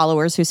Exactly.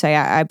 followers who say,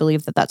 I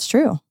believe that that's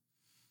true.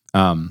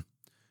 And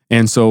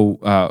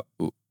so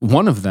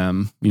one of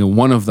them,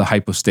 one of the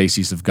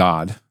hypostases of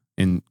God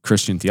in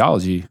Christian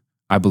theology,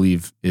 I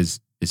believe is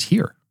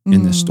here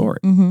in this story,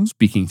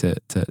 speaking to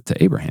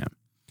Abraham.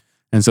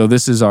 And so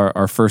this is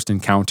our first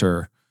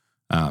encounter,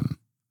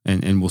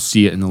 and we'll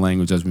see it in the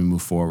language as we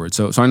move forward.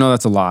 So I know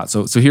that's a lot.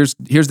 So here's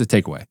the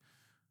takeaway.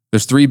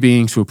 There's three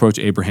beings who approach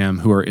Abraham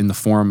who are in the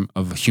form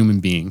of a human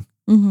being,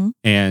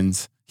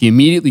 and he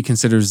immediately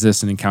considers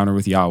this an encounter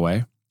with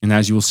Yahweh. And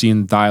as you will see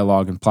in the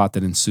dialogue and plot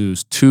that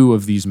ensues, two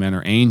of these men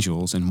are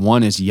angels, and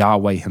one is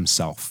Yahweh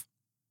himself.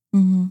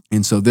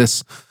 And so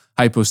this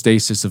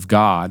hypostasis of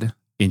God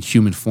in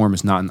human form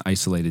is not an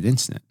isolated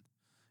incident.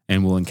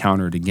 And we'll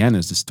encounter it again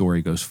as the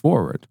story goes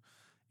forward.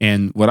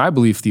 And what I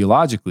believe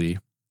theologically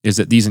is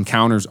that these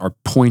encounters are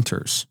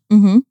pointers.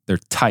 They're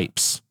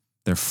types.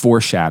 They're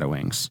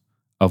foreshadowings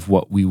of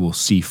what we will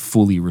see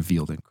fully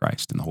revealed in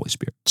Christ and the Holy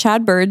Spirit.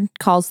 Chad Bird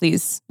calls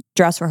these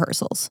dress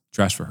rehearsals.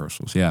 Dress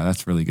rehearsals. Yeah,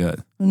 that's really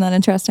good. Isn't that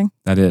interesting?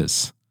 That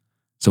is.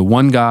 So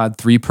one God,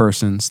 three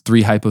persons,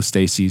 three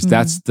hypostases.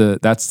 That's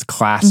the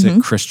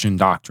classic Christian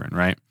doctrine,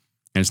 right?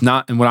 And it's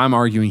not, and what I'm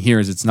arguing here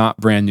is it's not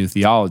brand new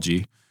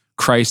theology.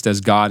 Christ as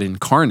God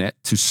incarnate,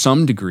 to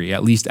some degree,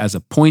 at least as a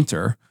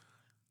pointer,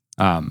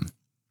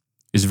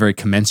 is very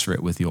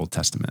commensurate with the Old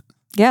Testament.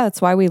 Yeah,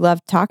 that's why we love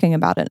talking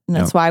about it. And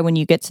that's why when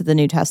you get to the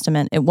New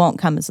Testament, it won't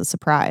come as a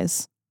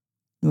surprise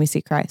when we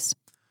see Christ.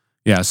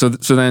 Yeah. So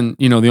then,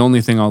 the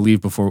only thing I'll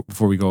leave before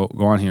we go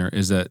on here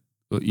is that,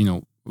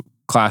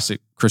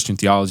 classic Christian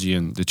theology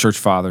and the church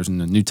fathers in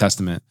the New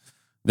Testament,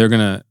 they're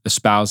going to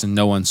espouse in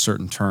no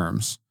uncertain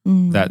terms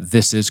that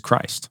this is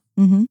Christ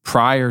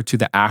prior to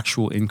the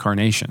actual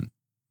incarnation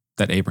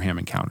that Abraham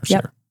encounters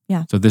here.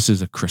 Yeah. So this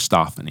is a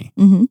Christophany,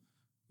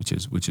 which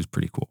is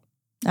pretty cool.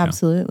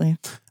 Absolutely.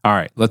 All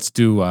right, let's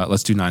do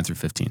 9 through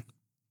 15.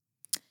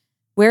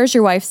 Where's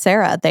your wife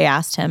Sarah? They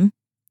asked him.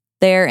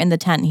 There in the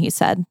tent, he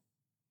said.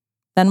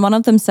 Then one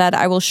of them said,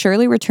 I will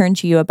surely return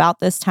to you about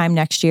this time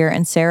next year,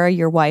 and Sarah,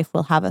 your wife,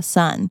 will have a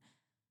son.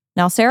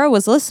 Now Sarah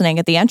was listening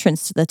at the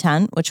entrance to the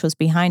tent, which was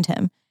behind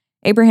him.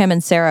 Abraham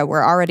and Sarah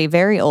were already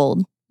very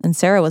old, and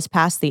Sarah was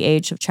past the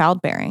age of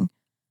childbearing.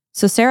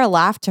 So Sarah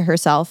laughed to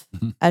herself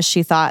as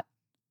she thought,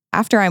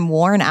 after I'm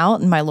worn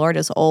out and my Lord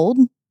is old,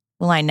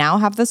 will I now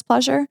have this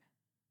pleasure?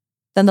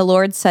 Then the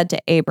Lord said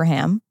to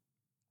Abraham,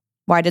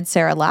 why did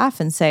Sarah laugh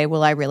and say,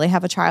 will I really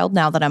have a child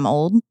now that I'm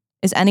old?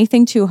 Is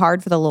anything too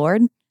hard for the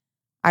Lord?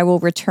 I will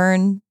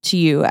return to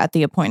you at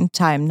the appointed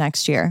time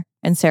next year,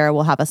 and Sarah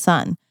will have a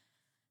son.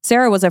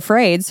 Sarah was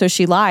afraid, so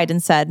she lied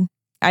and said,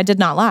 I did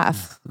not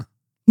laugh.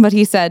 But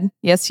he said,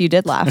 yes, you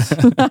did laugh.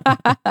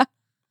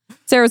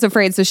 Sarah was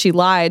afraid, so she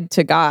lied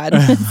to God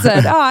and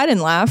said, oh, I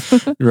didn't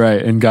laugh.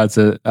 Right. And God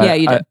said, yeah,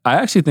 you did. I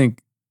actually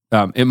think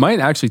it might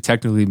actually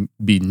technically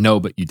be no,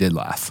 but you did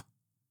laugh.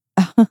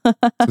 So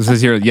it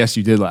says here, yes,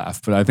 you did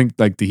laugh. But I think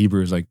like the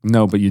Hebrew is like,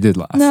 no, but you did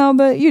laugh. No,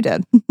 but you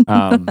did.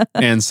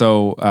 And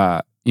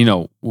so,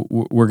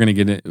 we're going to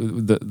get it.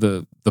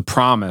 The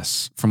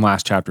promise from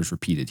last chapter is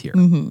repeated here.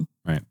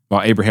 Right.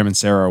 While Abraham and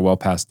Sarah are well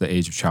past the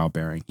age of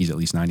childbearing, he's at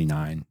least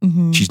 99.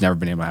 She's never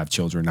been able to have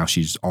children. Now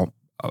she's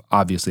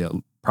obviously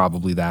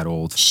probably that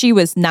old. She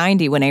was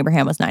 90 when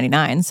Abraham was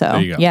 99. So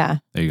there you go. Yeah.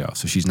 There you go.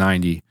 So she's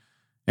 90.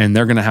 And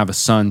they're going to have a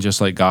son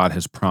just like God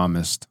has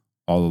promised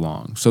all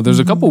along. So there's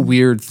a couple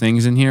weird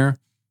things in here.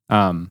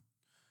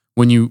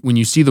 When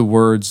you see the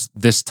words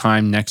this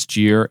time next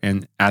year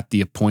and at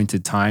the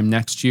appointed time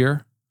next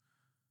year,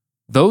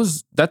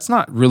 that's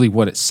not really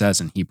what it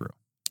says in Hebrew.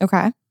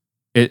 Okay.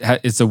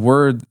 It's a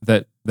word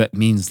that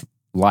means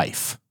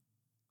life.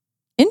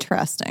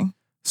 Interesting.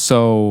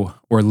 So,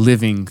 or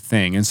living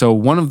thing. And so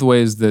one of the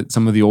ways that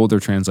some of the older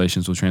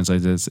translations will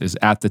translate this is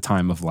at the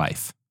time of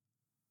life.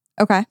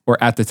 Okay.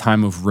 Or at the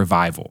time of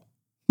revival.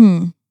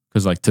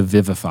 Because like to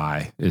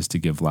vivify is to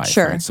give life.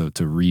 Sure. Right? So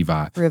to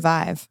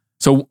revive.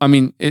 So, I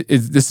mean,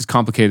 this is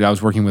complicated. I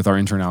was working with our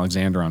intern,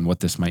 Alexander, on what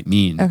this might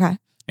mean. Okay.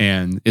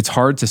 And it's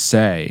hard to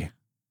say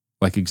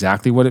like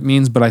exactly what it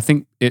means, but I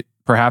think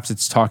perhaps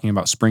it's talking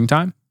about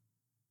springtime.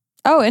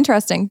 Oh,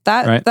 interesting.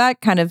 That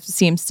kind of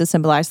seems to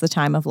symbolize the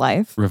time of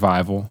life.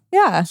 Revival.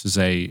 Yeah. This is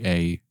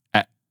a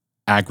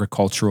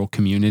agricultural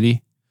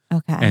community.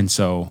 Okay. And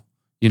so,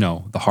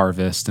 the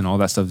harvest and all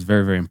that stuff is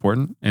very, very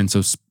important. And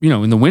so,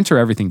 in the winter,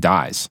 everything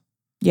dies.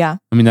 Yeah.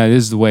 I mean, that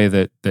is the way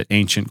that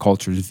ancient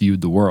cultures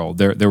viewed the world.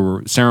 There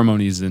were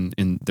ceremonies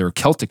there were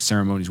Celtic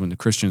ceremonies when the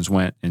Christians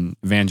went and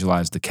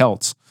evangelized the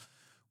Celts,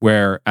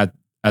 where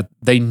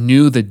they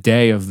knew the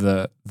day of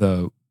the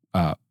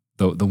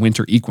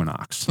winter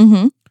equinox.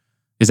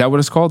 Is that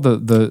what it's called?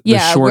 The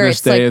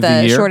shortest day of the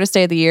year? The shortest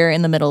day of the year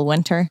in the middle of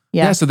winter.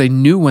 Yeah. Yeah, so they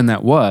knew when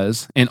that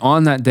was. And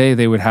on that day,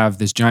 they would have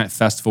this giant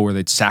festival where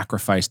they'd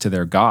sacrifice to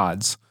their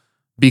gods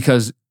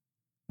because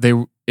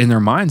in their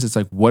minds, it's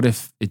like, what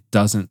if it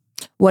doesn't?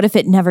 What if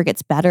it never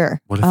gets better?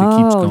 What if it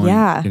keeps going,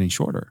 getting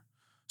shorter?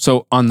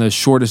 So on the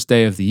shortest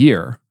day of the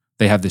year,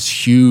 they have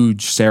this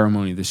huge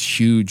ceremony, this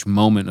huge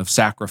moment of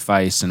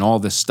sacrifice and all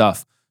this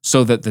stuff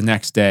so that the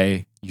next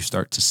day you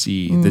start to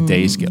see the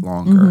days get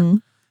longer.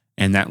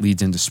 And that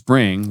leads into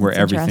spring where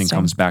everything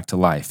comes back to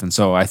life. And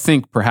so I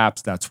think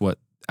perhaps that's what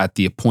at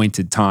the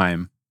appointed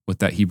time, with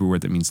that Hebrew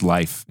word that means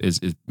life is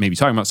maybe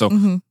talking about.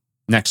 So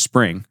next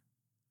spring,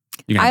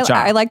 you're going to have a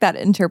child. I like that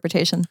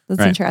interpretation.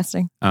 That's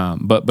interesting.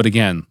 But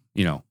again,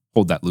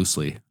 hold that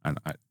loosely.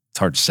 It's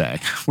hard to say.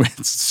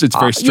 It's a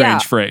very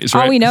strange phrase,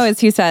 right? All we know is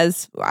he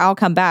says, I'll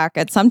come back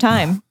at some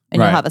time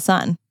and you'll have a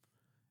son.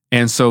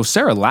 And so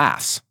Sarah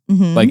laughs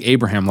like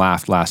Abraham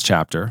laughed last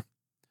chapter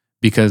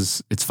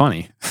because it's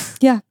funny.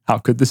 Yeah. How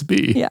could this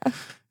be? Yeah.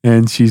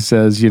 And she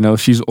says,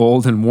 she's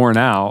old and worn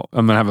out.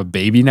 I'm going to have a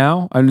baby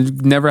now. I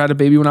never had a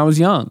baby when I was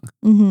young.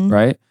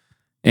 Right.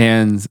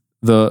 And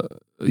the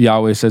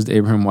Yahweh says to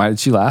Abraham, why did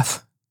she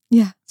laugh?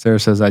 Yeah. Sarah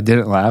says, I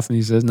didn't laugh. And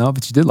he says, no,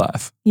 but you did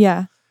laugh.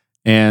 Yeah.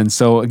 And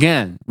so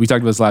again, we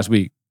talked about this last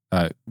week.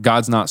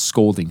 God's not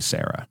scolding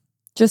Sarah.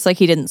 Just like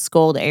he didn't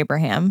scold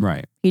Abraham.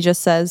 Right. He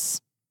just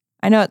says,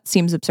 I know it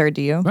seems absurd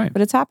to you,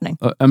 but it's happening.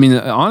 I mean,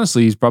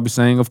 honestly, he's probably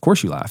saying, of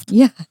course you laughed.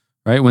 Yeah.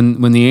 Right?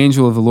 When the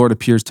angel of the Lord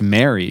appears to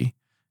Mary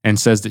and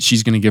says that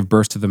she's going to give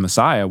birth to the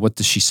Messiah, what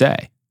does she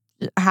say?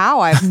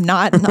 How?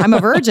 I'm a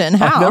virgin.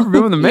 How? I've never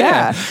been with a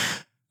man.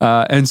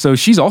 Yeah. And so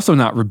she's also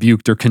not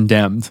rebuked or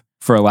condemned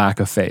for a lack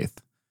of faith.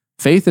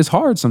 Faith is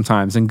hard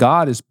sometimes, and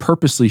God is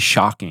purposely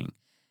shocking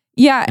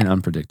Yeah. and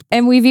unpredictable.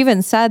 And we've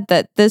even said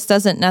that this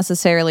doesn't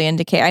necessarily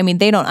indicate, I mean,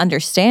 they don't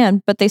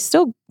understand, but they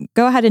still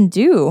go ahead and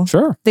do.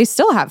 Sure. They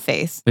still have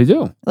faith. They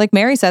do. Like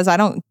Mary says, I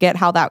don't get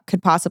how that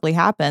could possibly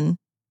happen,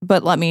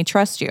 but let me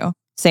trust you.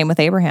 Same with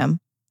Abraham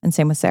and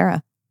same with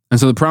Sarah. And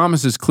so the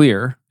promise is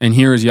clear. And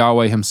here is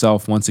Yahweh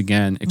himself once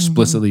again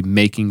explicitly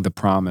making the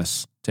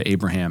promise to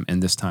Abraham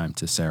and this time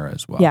to Sarah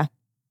as well. Yeah.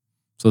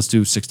 So let's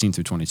do 16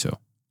 through 22.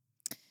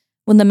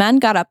 When the men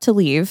got up to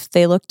leave,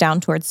 they looked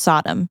down towards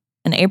Sodom,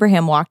 and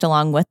Abraham walked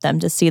along with them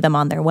to see them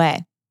on their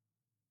way.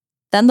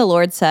 Then the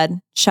Lord said,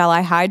 "Shall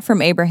I hide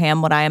from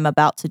Abraham what I am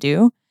about to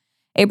do?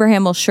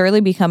 Abraham will surely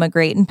become a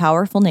great and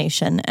powerful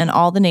nation, and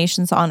all the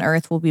nations on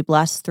earth will be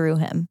blessed through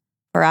him.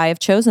 For I have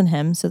chosen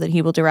him so that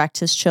he will direct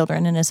his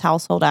children and his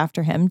household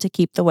after him to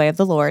keep the way of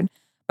the Lord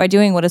by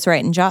doing what is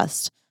right and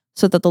just,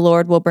 so that the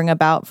Lord will bring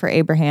about for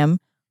Abraham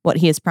what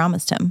he has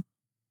promised him."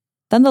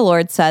 Then the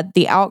Lord said,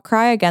 "The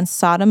outcry against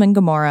Sodom and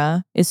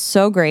Gomorrah is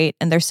so great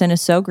and their sin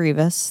is so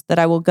grievous that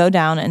I will go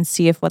down and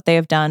see if what they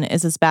have done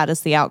is as bad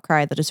as the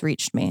outcry that has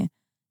reached me.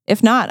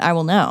 If not, I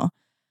will know."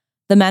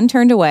 The men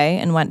turned away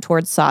and went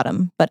towards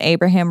Sodom, but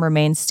Abraham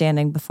remained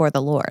standing before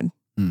the Lord.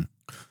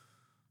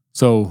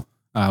 So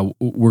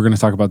we're going to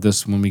talk about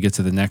this when we get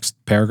to the next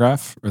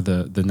paragraph or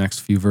the next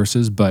few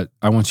verses, but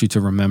I want you to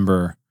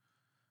remember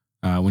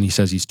when he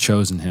says he's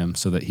chosen him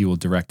so that he will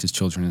direct his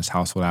children and his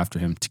household after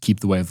him to keep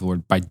the way of the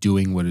Lord by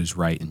doing what is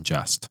right and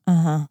just.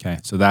 Okay,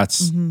 so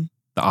that's the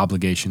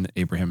obligation that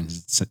Abraham and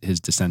his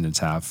descendants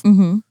have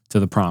to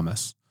the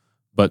promise.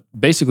 But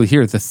basically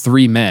here, the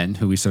three men,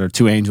 who we said are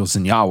two angels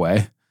and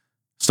Yahweh,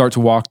 start to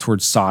walk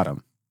towards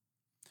Sodom.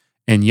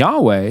 And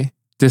Yahweh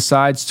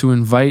decides to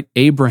invite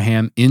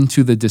Abraham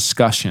into the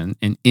discussion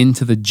and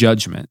into the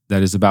judgment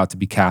that is about to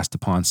be cast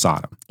upon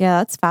Sodom. Yeah,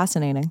 that's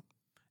fascinating.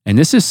 And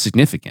this is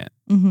significant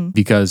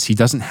because he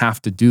doesn't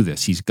have to do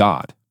this. He's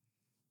God,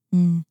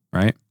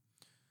 right?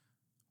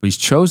 But he's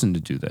chosen to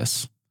do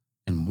this.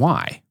 And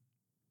why?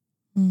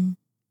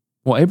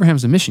 Well,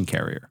 Abraham's a mission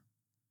carrier,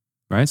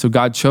 right? So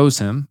God chose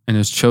him and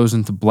has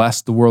chosen to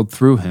bless the world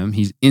through him.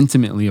 He's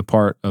intimately a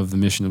part of the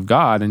mission of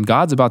God, and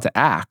God's about to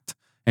act.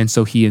 And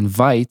so he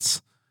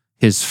invites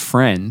his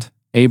friend,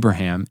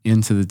 Abraham,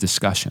 into the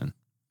discussion,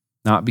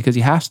 not because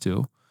he has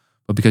to,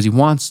 but because he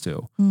wants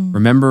to.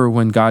 Remember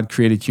when God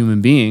created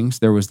human beings,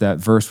 there was that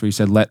verse where he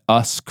said, "Let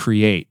us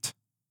create."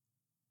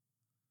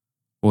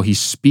 Well, he's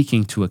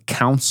speaking to a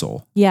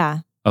council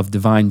of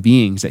divine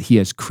beings that he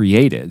has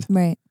created,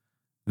 Right.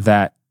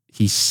 that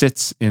he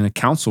sits in a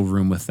council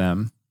room with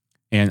them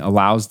and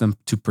allows them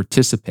to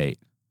participate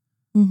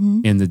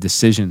in the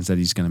decisions that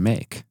he's going to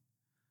make.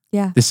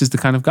 Yeah. This is the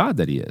kind of God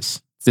that he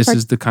is. This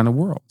is the kind of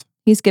world.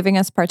 He's giving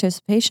us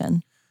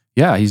participation.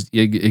 Yeah,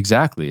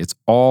 exactly. It's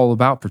all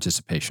about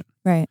participation.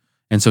 Right.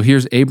 And so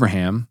here's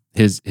Abraham,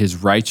 his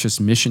righteous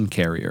mission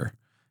carrier.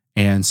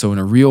 And so in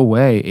a real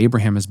way,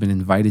 Abraham has been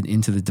invited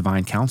into the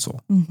divine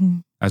council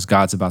as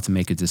God's about to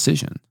make a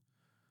decision.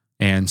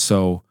 And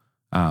so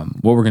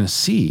what we're going to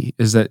see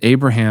is that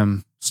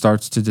Abraham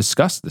starts to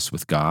discuss this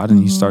with God,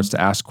 and he starts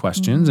to ask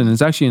questions. And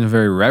it's actually in a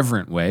very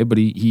reverent way, but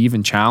he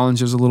even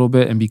challenges a little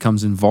bit and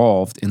becomes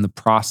involved in the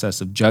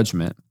process of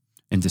judgment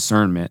and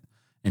discernment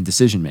and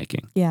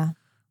decision-making. Yeah.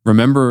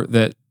 Remember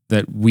that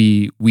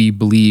we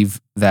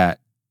believe that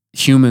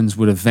humans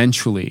would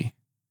eventually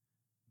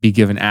be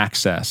given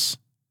access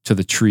to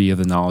the tree of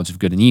the knowledge of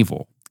good and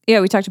evil. Yeah,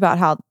 we talked about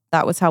how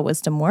that was how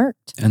wisdom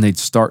worked. And they'd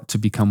start to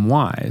become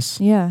wise.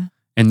 Yeah.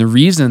 And the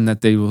reason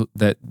that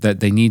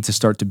they need to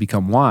start to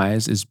become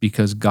wise is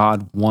because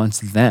God wants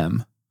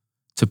them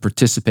to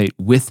participate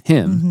with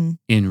him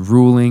in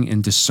ruling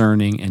and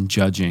discerning and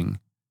judging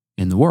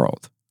in the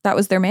world. That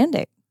was their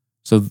mandate.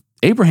 So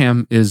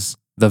Abraham is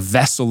the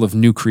vessel of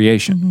new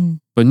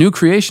creation. But new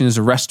creation is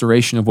a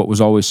restoration of what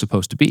was always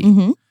supposed to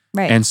be.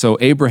 Right. And so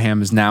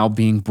Abraham is now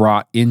being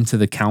brought into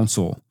the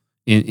council,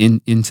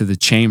 into the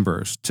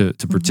chambers to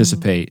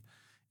participate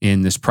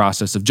in this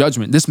process of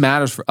judgment. This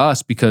matters for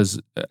us because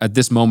at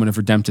this moment of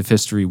redemptive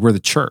history, we're the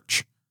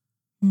church.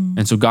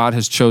 And so God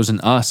has chosen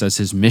us as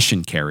his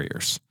mission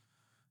carriers.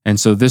 And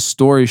so this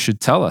story should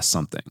tell us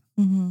something.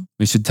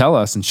 It should tell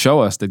us and show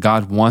us that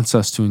God wants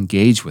us to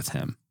engage with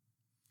him.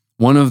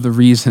 One of the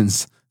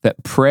reasons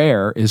that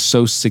prayer is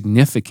so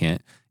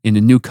significant in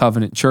the New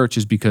Covenant church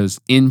is because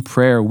in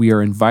prayer, we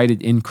are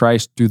invited in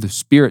Christ through the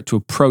Spirit to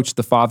approach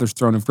the Father's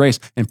throne of grace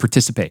and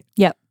participate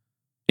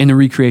in the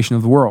recreation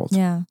of the world.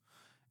 Yeah.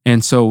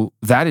 And so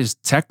that is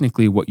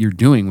technically what you're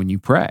doing when you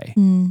pray.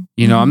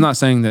 You know, I'm not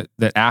saying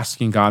that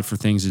asking God for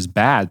things is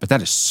bad, but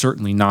that is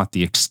certainly not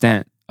the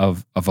extent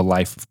of a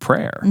life of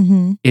prayer.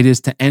 It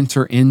is to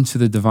enter into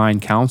the divine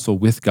council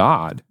with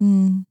God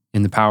in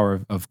the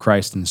power of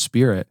Christ and the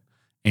Spirit,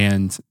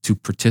 and to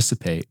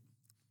participate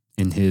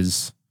in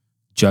his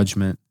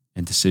judgment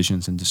and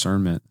decisions and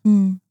discernment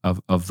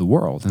of the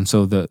world. And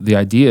so the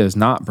idea is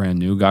not brand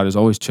new. God has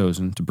always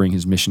chosen to bring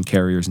his mission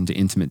carriers into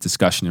intimate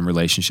discussion and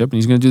relationship. And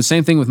he's going to do the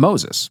same thing with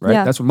Moses, right?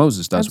 Yeah. That's what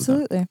Moses does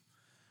with them.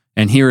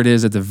 And here it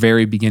is at the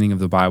very beginning of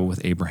the Bible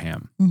with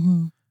Abraham.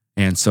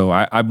 And so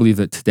I believe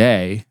that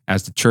today,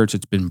 as the church,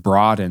 it's been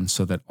broadened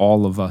so that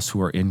all of us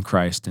who are in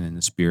Christ and in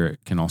the Spirit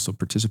can also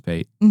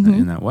participate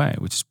in that way,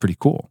 which is pretty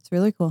cool. It's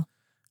really cool.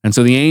 And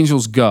so the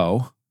angels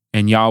go,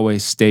 and Yahweh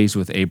stays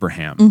with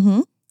Abraham. Mm-hmm.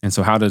 And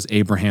so how does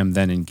Abraham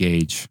then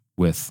engage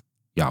with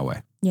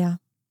Yahweh? Yeah.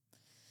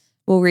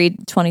 We'll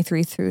read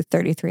 23 through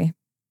 33.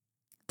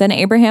 Then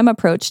Abraham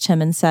approached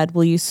him and said,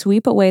 "Will you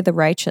sweep away the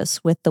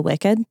righteous with the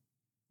wicked?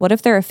 What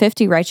if there are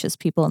 50 righteous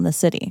people in the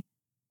city?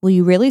 Will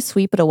you really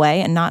sweep it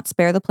away and not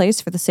spare the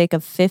place for the sake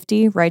of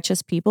 50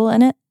 righteous people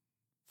in it?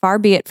 Far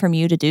be it from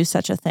you to do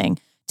such a thing,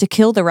 to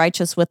kill the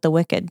righteous with the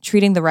wicked,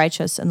 treating the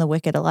righteous and the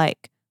wicked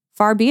alike.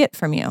 Far be it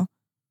from you.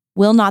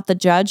 Will not the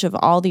judge of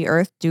all the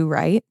earth do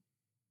right?"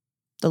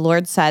 The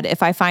Lord said,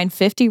 "If I find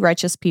 50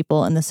 righteous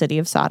people in the city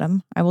of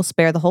Sodom, I will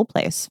spare the whole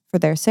place for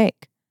their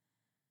sake."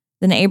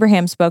 Then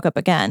Abraham spoke up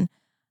again.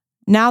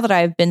 "Now that I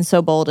have been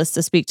so bold as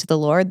to speak to the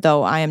Lord,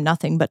 though I am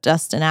nothing but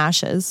dust and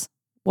ashes,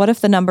 what if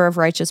the number of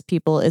righteous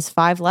people is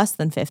 5 less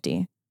than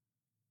 50?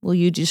 Will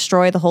you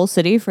destroy the whole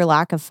city for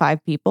lack of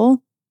 5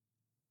 people?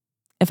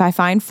 If I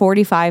find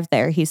 45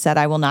 there," he said,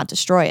 "I will not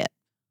destroy it."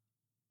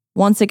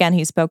 Once again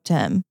he spoke to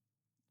him.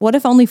 "What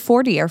if only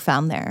 40 are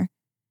found there?"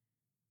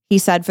 He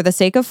said, "For the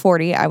sake of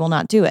 40, I will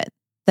not do it."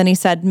 Then he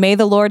said, "May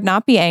the Lord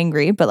not be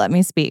angry, but let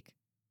me speak.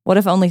 What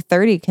if only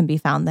 30 can be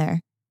found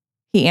there?"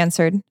 He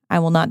answered, "I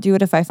will not do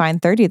it if I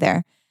find 30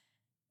 there."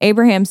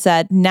 Abraham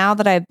said, "Now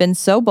that I have been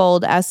so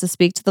bold as to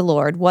speak to the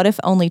Lord, what if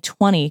only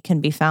 20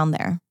 can be found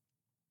there?"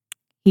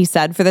 He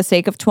said, "For the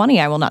sake of 20,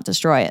 I will not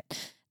destroy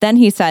it." Then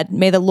he said,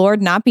 "May the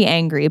Lord not be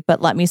angry,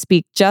 but let me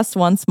speak just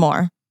once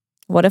more.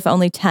 What if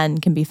only 10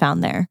 can be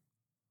found there?"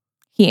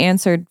 He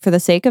answered, "For the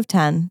sake of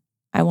 10,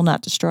 I will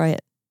not destroy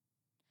it."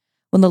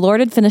 When the Lord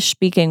had finished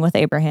speaking with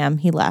Abraham,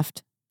 he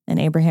left, and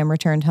Abraham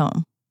returned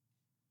home.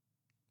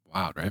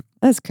 Wow, right?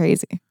 That's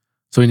crazy.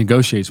 So he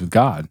negotiates with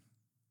God.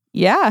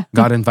 Yeah.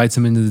 God invites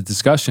him into the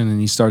discussion, and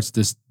he starts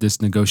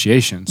this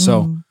negotiation.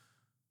 So,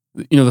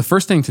 the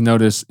first thing to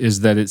notice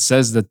is that it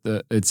says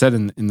that it said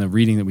in the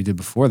reading that we did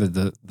before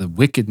that the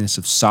wickedness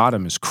of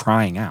Sodom is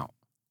crying out.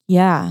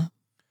 Yeah.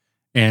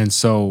 And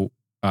so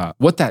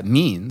what that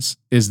means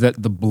is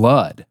that the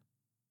blood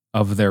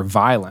of their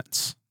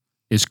violence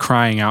is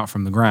crying out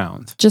from the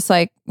ground. Just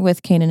like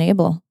with Cain and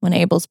Abel, when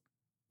Abel's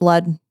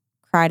blood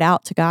cried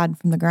out to God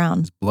from the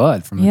ground. His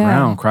blood from the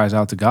ground cries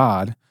out to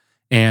God.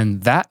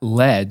 And that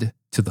led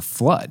to the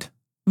flood,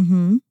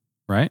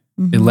 right?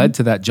 It led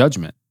to that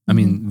judgment. I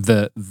mean,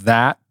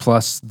 that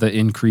plus the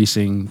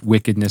increasing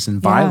wickedness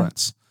and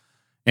violence.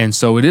 And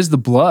so it is the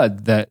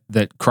blood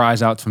that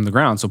cries out from the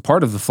ground. So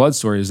part of the flood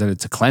story is that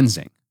it's a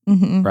cleansing,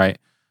 right?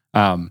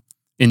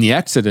 In the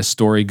Exodus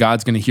story,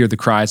 God's going to hear the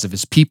cries of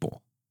his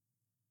people.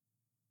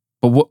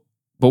 But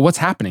what's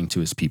happening to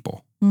his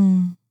people?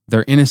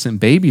 Their innocent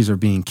babies are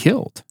being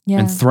killed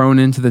and thrown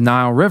into the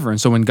Nile River.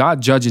 And so when God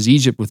judges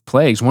Egypt with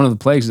plagues, one of the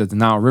plagues is that the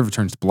Nile River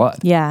turns to blood.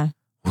 Yeah.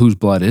 Whose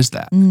blood is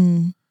that?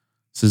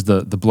 This is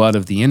the blood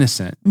of the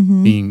innocent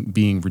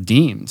being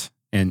redeemed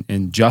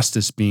and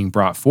justice being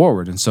brought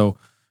forward. And so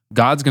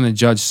God's going to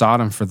judge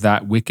Sodom for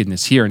that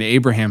wickedness here. And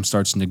Abraham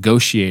starts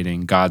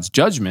negotiating God's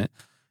judgment.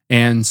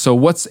 And so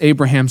what's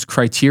Abraham's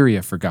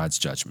criteria for God's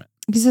judgment?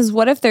 He says,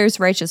 "What if there's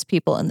righteous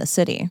people in the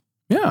city?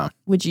 Yeah.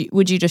 Would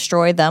you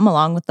destroy them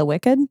along with the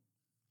wicked?"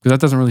 Because that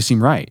doesn't really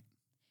seem right.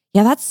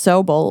 Yeah, that's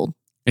so bold.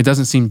 It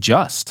doesn't seem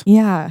just.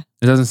 Yeah.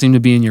 It doesn't seem to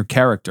be in your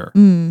character.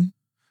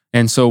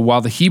 And so while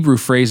the Hebrew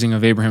phrasing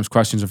of Abraham's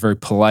questions are very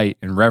polite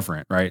and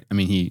reverent, right? I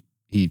mean, he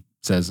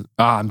says,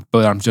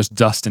 but I'm just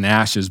dust and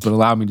ashes, but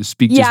allow me to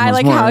speak just once more. Yeah, I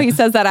like how he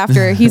says that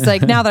after. He's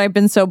like, "Now that I've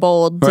been so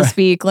bold to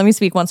speak, let me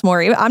speak once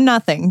more. I'm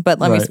nothing, but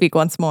let me speak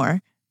once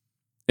more."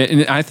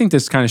 And I think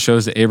this kind of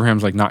shows that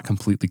Abraham's like not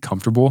completely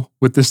comfortable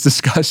with this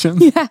discussion.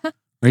 Yeah.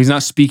 He's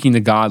not speaking to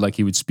God like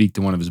he would speak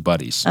to one of his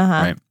buddies,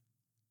 right?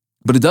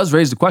 But it does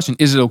raise the question,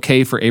 is it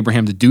okay for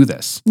Abraham to do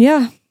this?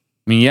 Yeah.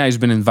 I mean, he's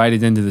been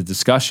invited into the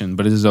discussion,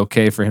 but it is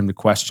okay for him to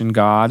question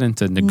God and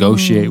to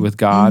negotiate with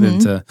God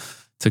and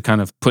to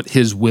kind of put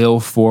his will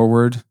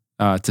forward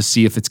to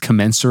see if it's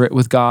commensurate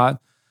with God.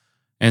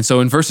 And so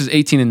in verses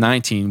 18 and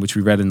 19, which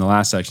we read in the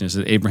last section, is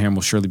that Abraham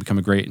will surely become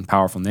a great and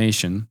powerful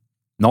nation,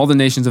 and all the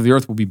nations of the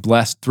earth will be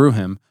blessed through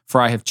him,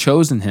 for I have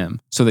chosen him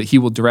so that he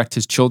will direct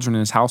his children and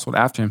his household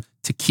after him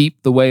to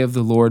keep the way of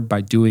the Lord by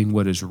doing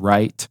what is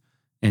right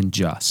and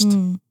just.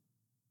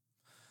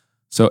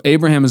 So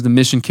Abraham is the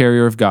mission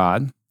carrier of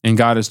God, and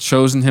God has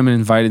chosen him and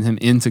invited him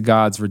into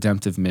God's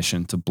redemptive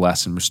mission to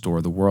bless and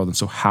restore the world. And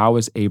so how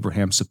is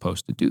Abraham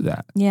supposed to do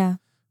that? Yeah.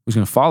 He's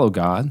going to follow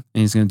God,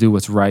 and he's going to do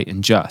what's right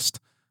and just.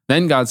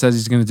 Then God says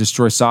he's going to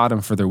destroy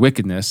Sodom for their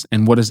wickedness.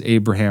 And what does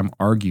Abraham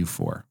argue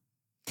for?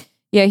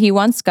 Yeah, he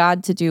wants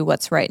God to do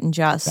what's right and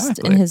just.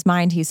 Exactly. In his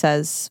mind, he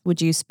says,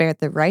 "Would you spare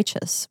the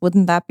righteous?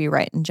 Wouldn't that be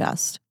right and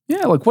just?"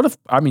 Yeah, like what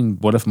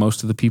if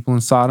most of the people in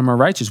Sodom are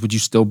righteous? Would you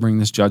still bring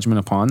this judgment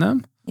upon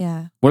them?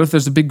 Yeah. What if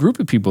there's a big group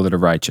of people that are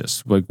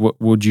righteous? Like,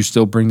 would you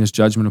still bring this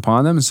judgment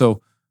upon them? And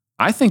so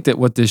I think that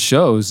what this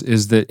shows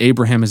is that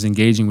Abraham is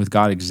engaging with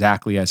God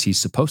exactly as he's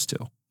supposed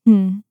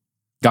to.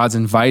 God's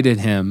invited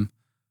him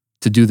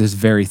to do this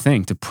very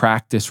thing, to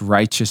practice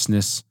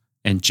righteousness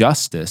and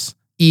justice,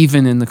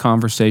 even in the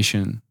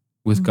conversation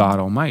with God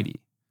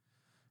Almighty.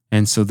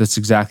 And so that's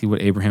exactly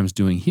what Abraham's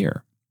doing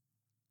here.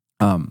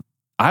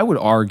 I would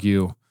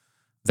argue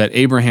that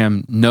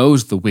Abraham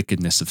knows the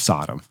wickedness of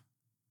Sodom.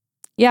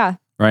 Yeah.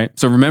 Right?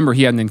 So remember,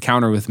 he had an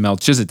encounter with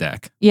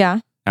Melchizedek. Yeah.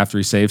 After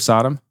he saved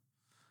Sodom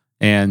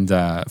and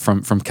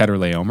from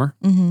Kedorlaomer.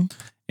 Mm-hmm.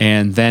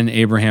 And then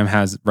Abraham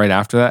has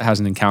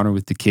an encounter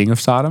with the king of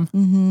Sodom.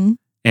 Mm-hmm.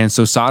 And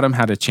so Sodom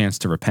had a chance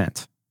to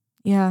repent.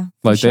 Yeah.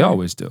 Like they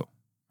always do.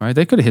 Right?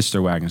 They could have hitched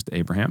their wagons to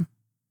Abraham.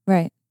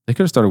 Right. They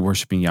could have started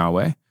worshiping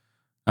Yahweh.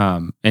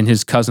 And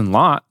his cousin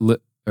Lot,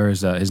 or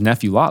his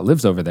nephew Lot,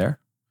 lives over there.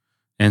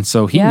 And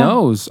so he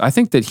knows, I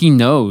think that he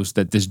knows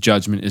that this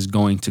judgment is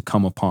going to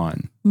come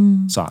upon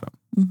Sodom.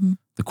 Mm-hmm.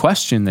 The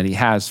question that he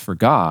has for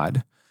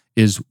God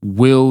is,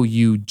 will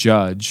you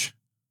judge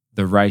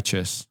the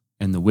righteous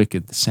and the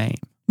wicked the same?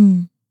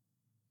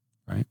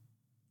 Right?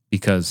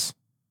 Because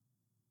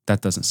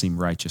that doesn't seem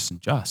righteous and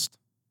just.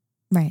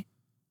 Right.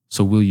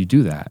 So will you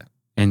do that?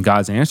 And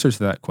God's answer to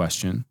that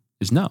question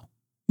is no.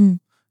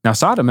 Now,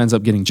 Sodom ends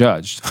up getting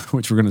judged,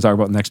 which we're going to talk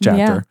about next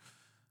chapter.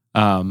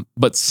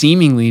 But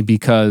seemingly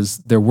because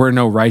there were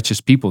no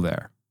righteous people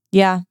there.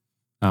 Yeah.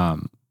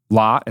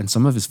 Lot and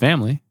some of his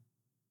family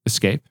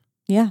escape.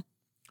 Yeah.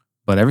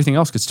 But everything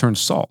else gets turned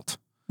to salt.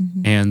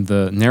 Mm-hmm. And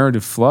the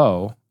narrative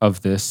flow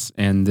of this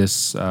and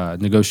this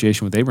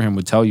negotiation with Abraham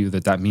would tell you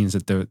that means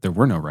that there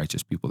were no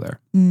righteous people there.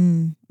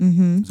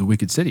 Mm-hmm. It was a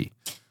wicked city.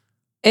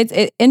 It's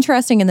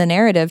interesting in the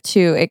narrative,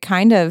 too. It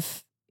kind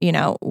of,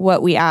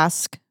 what we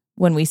ask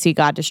when we see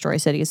God destroy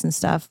cities and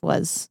stuff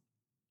was,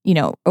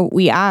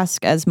 we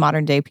ask as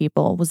modern day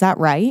people, was that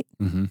right?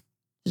 Mm-hmm.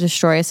 To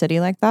destroy a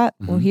city like that?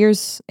 Mm-hmm. Well,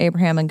 here's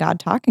Abraham and God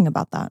talking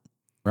about that.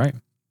 Right.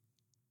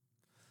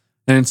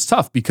 And it's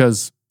tough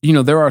because,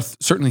 there are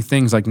certainly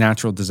things like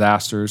natural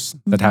disasters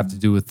that have to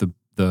do with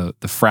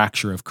the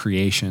fracture of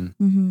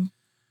creation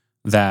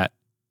that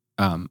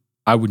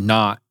I would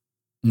not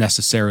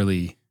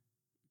necessarily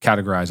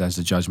categorize as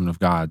the judgment of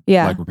God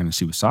like we're going to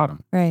see with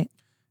Sodom. Right.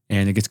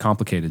 And it gets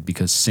complicated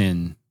because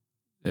sin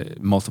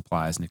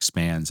multiplies and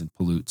expands and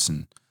pollutes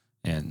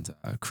and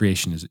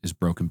creation is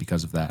broken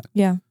because of that.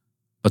 Yeah.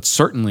 But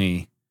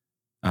certainly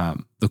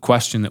the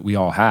question that we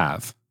all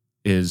have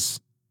is,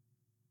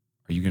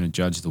 are you going to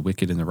judge the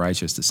wicked and the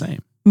righteous the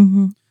same?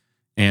 Mm-hmm.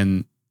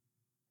 And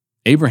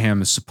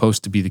Abraham is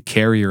supposed to be the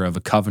carrier of a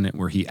covenant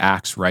where he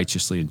acts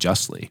righteously and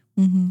justly.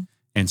 Mm-hmm.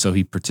 And so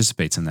he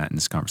participates in that in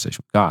this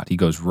conversation with God. He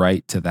goes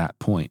right to that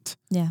point.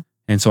 Yeah.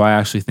 And so I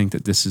actually think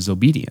that this is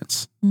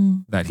obedience,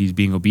 that he's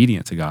being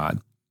obedient to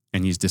God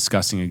and he's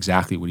discussing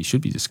exactly what he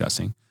should be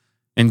discussing.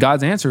 And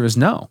God's answer is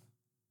no.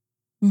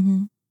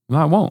 Mm-hmm.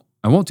 No,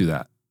 I won't do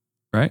that.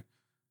 Right?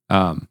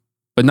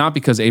 But not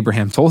because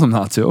Abraham told him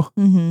not to,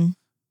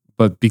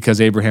 but because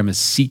Abraham is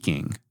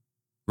seeking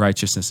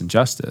righteousness and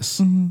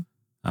justice.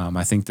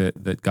 I think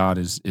that God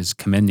is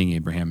commending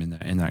Abraham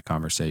in that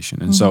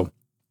conversation. And so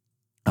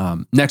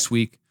next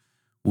week,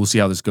 we'll see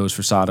how this goes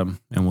for Sodom,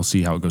 and we'll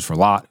see how it goes for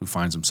Lot, who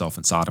finds himself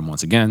in Sodom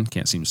once again,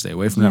 can't seem to stay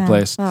away from that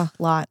place. Oh,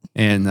 Lot.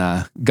 And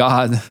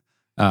God,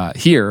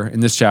 here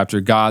in this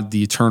chapter, God,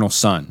 the eternal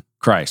Son,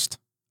 Christ,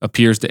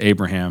 appears to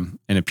Abraham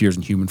and appears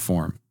in human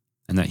form.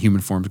 And that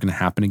human form is going to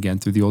happen again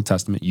through the Old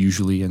Testament,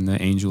 usually in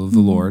the angel of the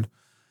Lord.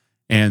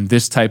 And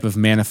this type of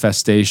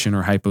manifestation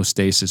or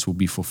hypostasis will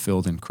be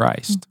fulfilled in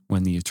Christ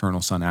when the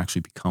eternal Son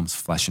actually becomes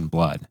flesh and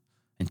blood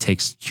and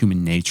takes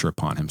human nature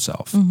upon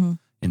himself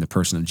in the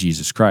person of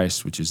Jesus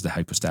Christ, which is the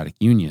hypostatic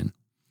union.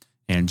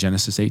 And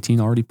Genesis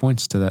 18 already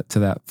points to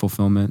that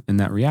fulfillment and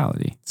that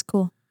reality. It's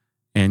cool.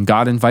 And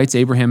God invites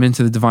Abraham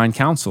into the divine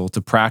council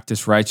to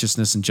practice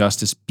righteousness and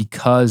justice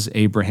because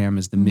Abraham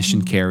is the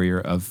mission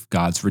carrier of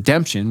God's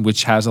redemption,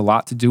 which has a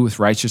lot to do with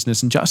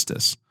righteousness and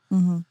justice.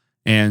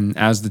 And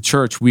as the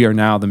church, we are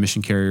now the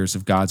mission carriers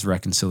of God's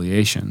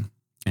reconciliation.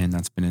 And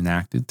that's been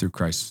enacted through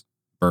Christ's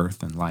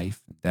birth and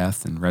life and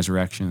death and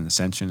resurrection and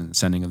ascension and the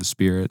sending of the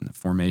Spirit and the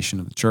formation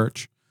of the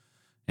church.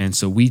 And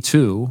so we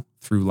too,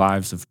 through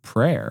lives of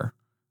prayer,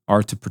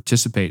 are to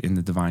participate in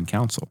the divine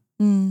council.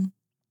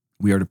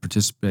 We are to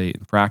participate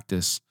and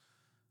practice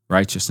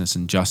righteousness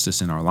and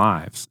justice in our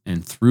lives.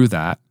 And through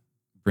that,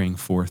 bring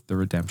forth the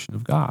redemption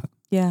of God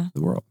to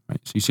the world. Right?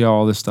 So you see how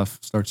all this stuff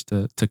starts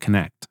to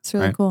connect. It's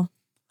really cool.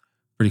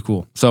 Pretty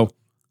cool. So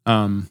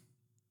I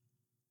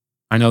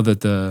know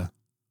that the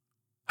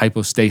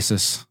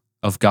hypostasis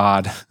of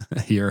God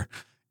here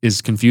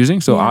is confusing.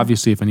 So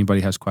obviously, if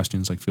anybody has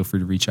questions, feel free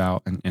to reach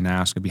out and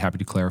ask. I'd be happy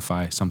to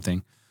clarify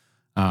something.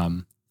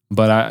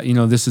 But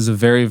this is a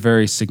very,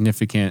 very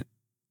significant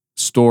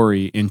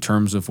story in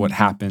terms of what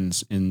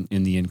happens in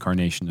the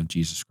incarnation of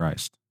Jesus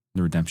Christ,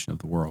 the redemption of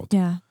the world.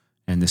 Yeah.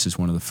 And this is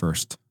one of the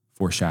first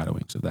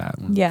foreshadowings of that.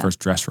 One of the first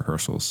dress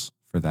rehearsals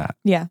for that.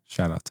 Yeah.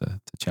 Shout out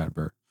to Chad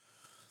Burt.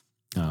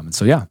 And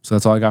so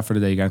that's all I got for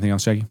today. You got anything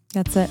else, Jackie?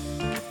 That's it.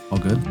 All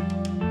good?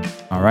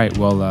 All right.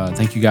 Well,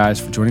 thank you guys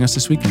for joining us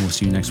this week, and we'll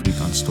see you next week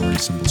on Story,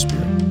 Symbol,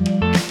 Spirit.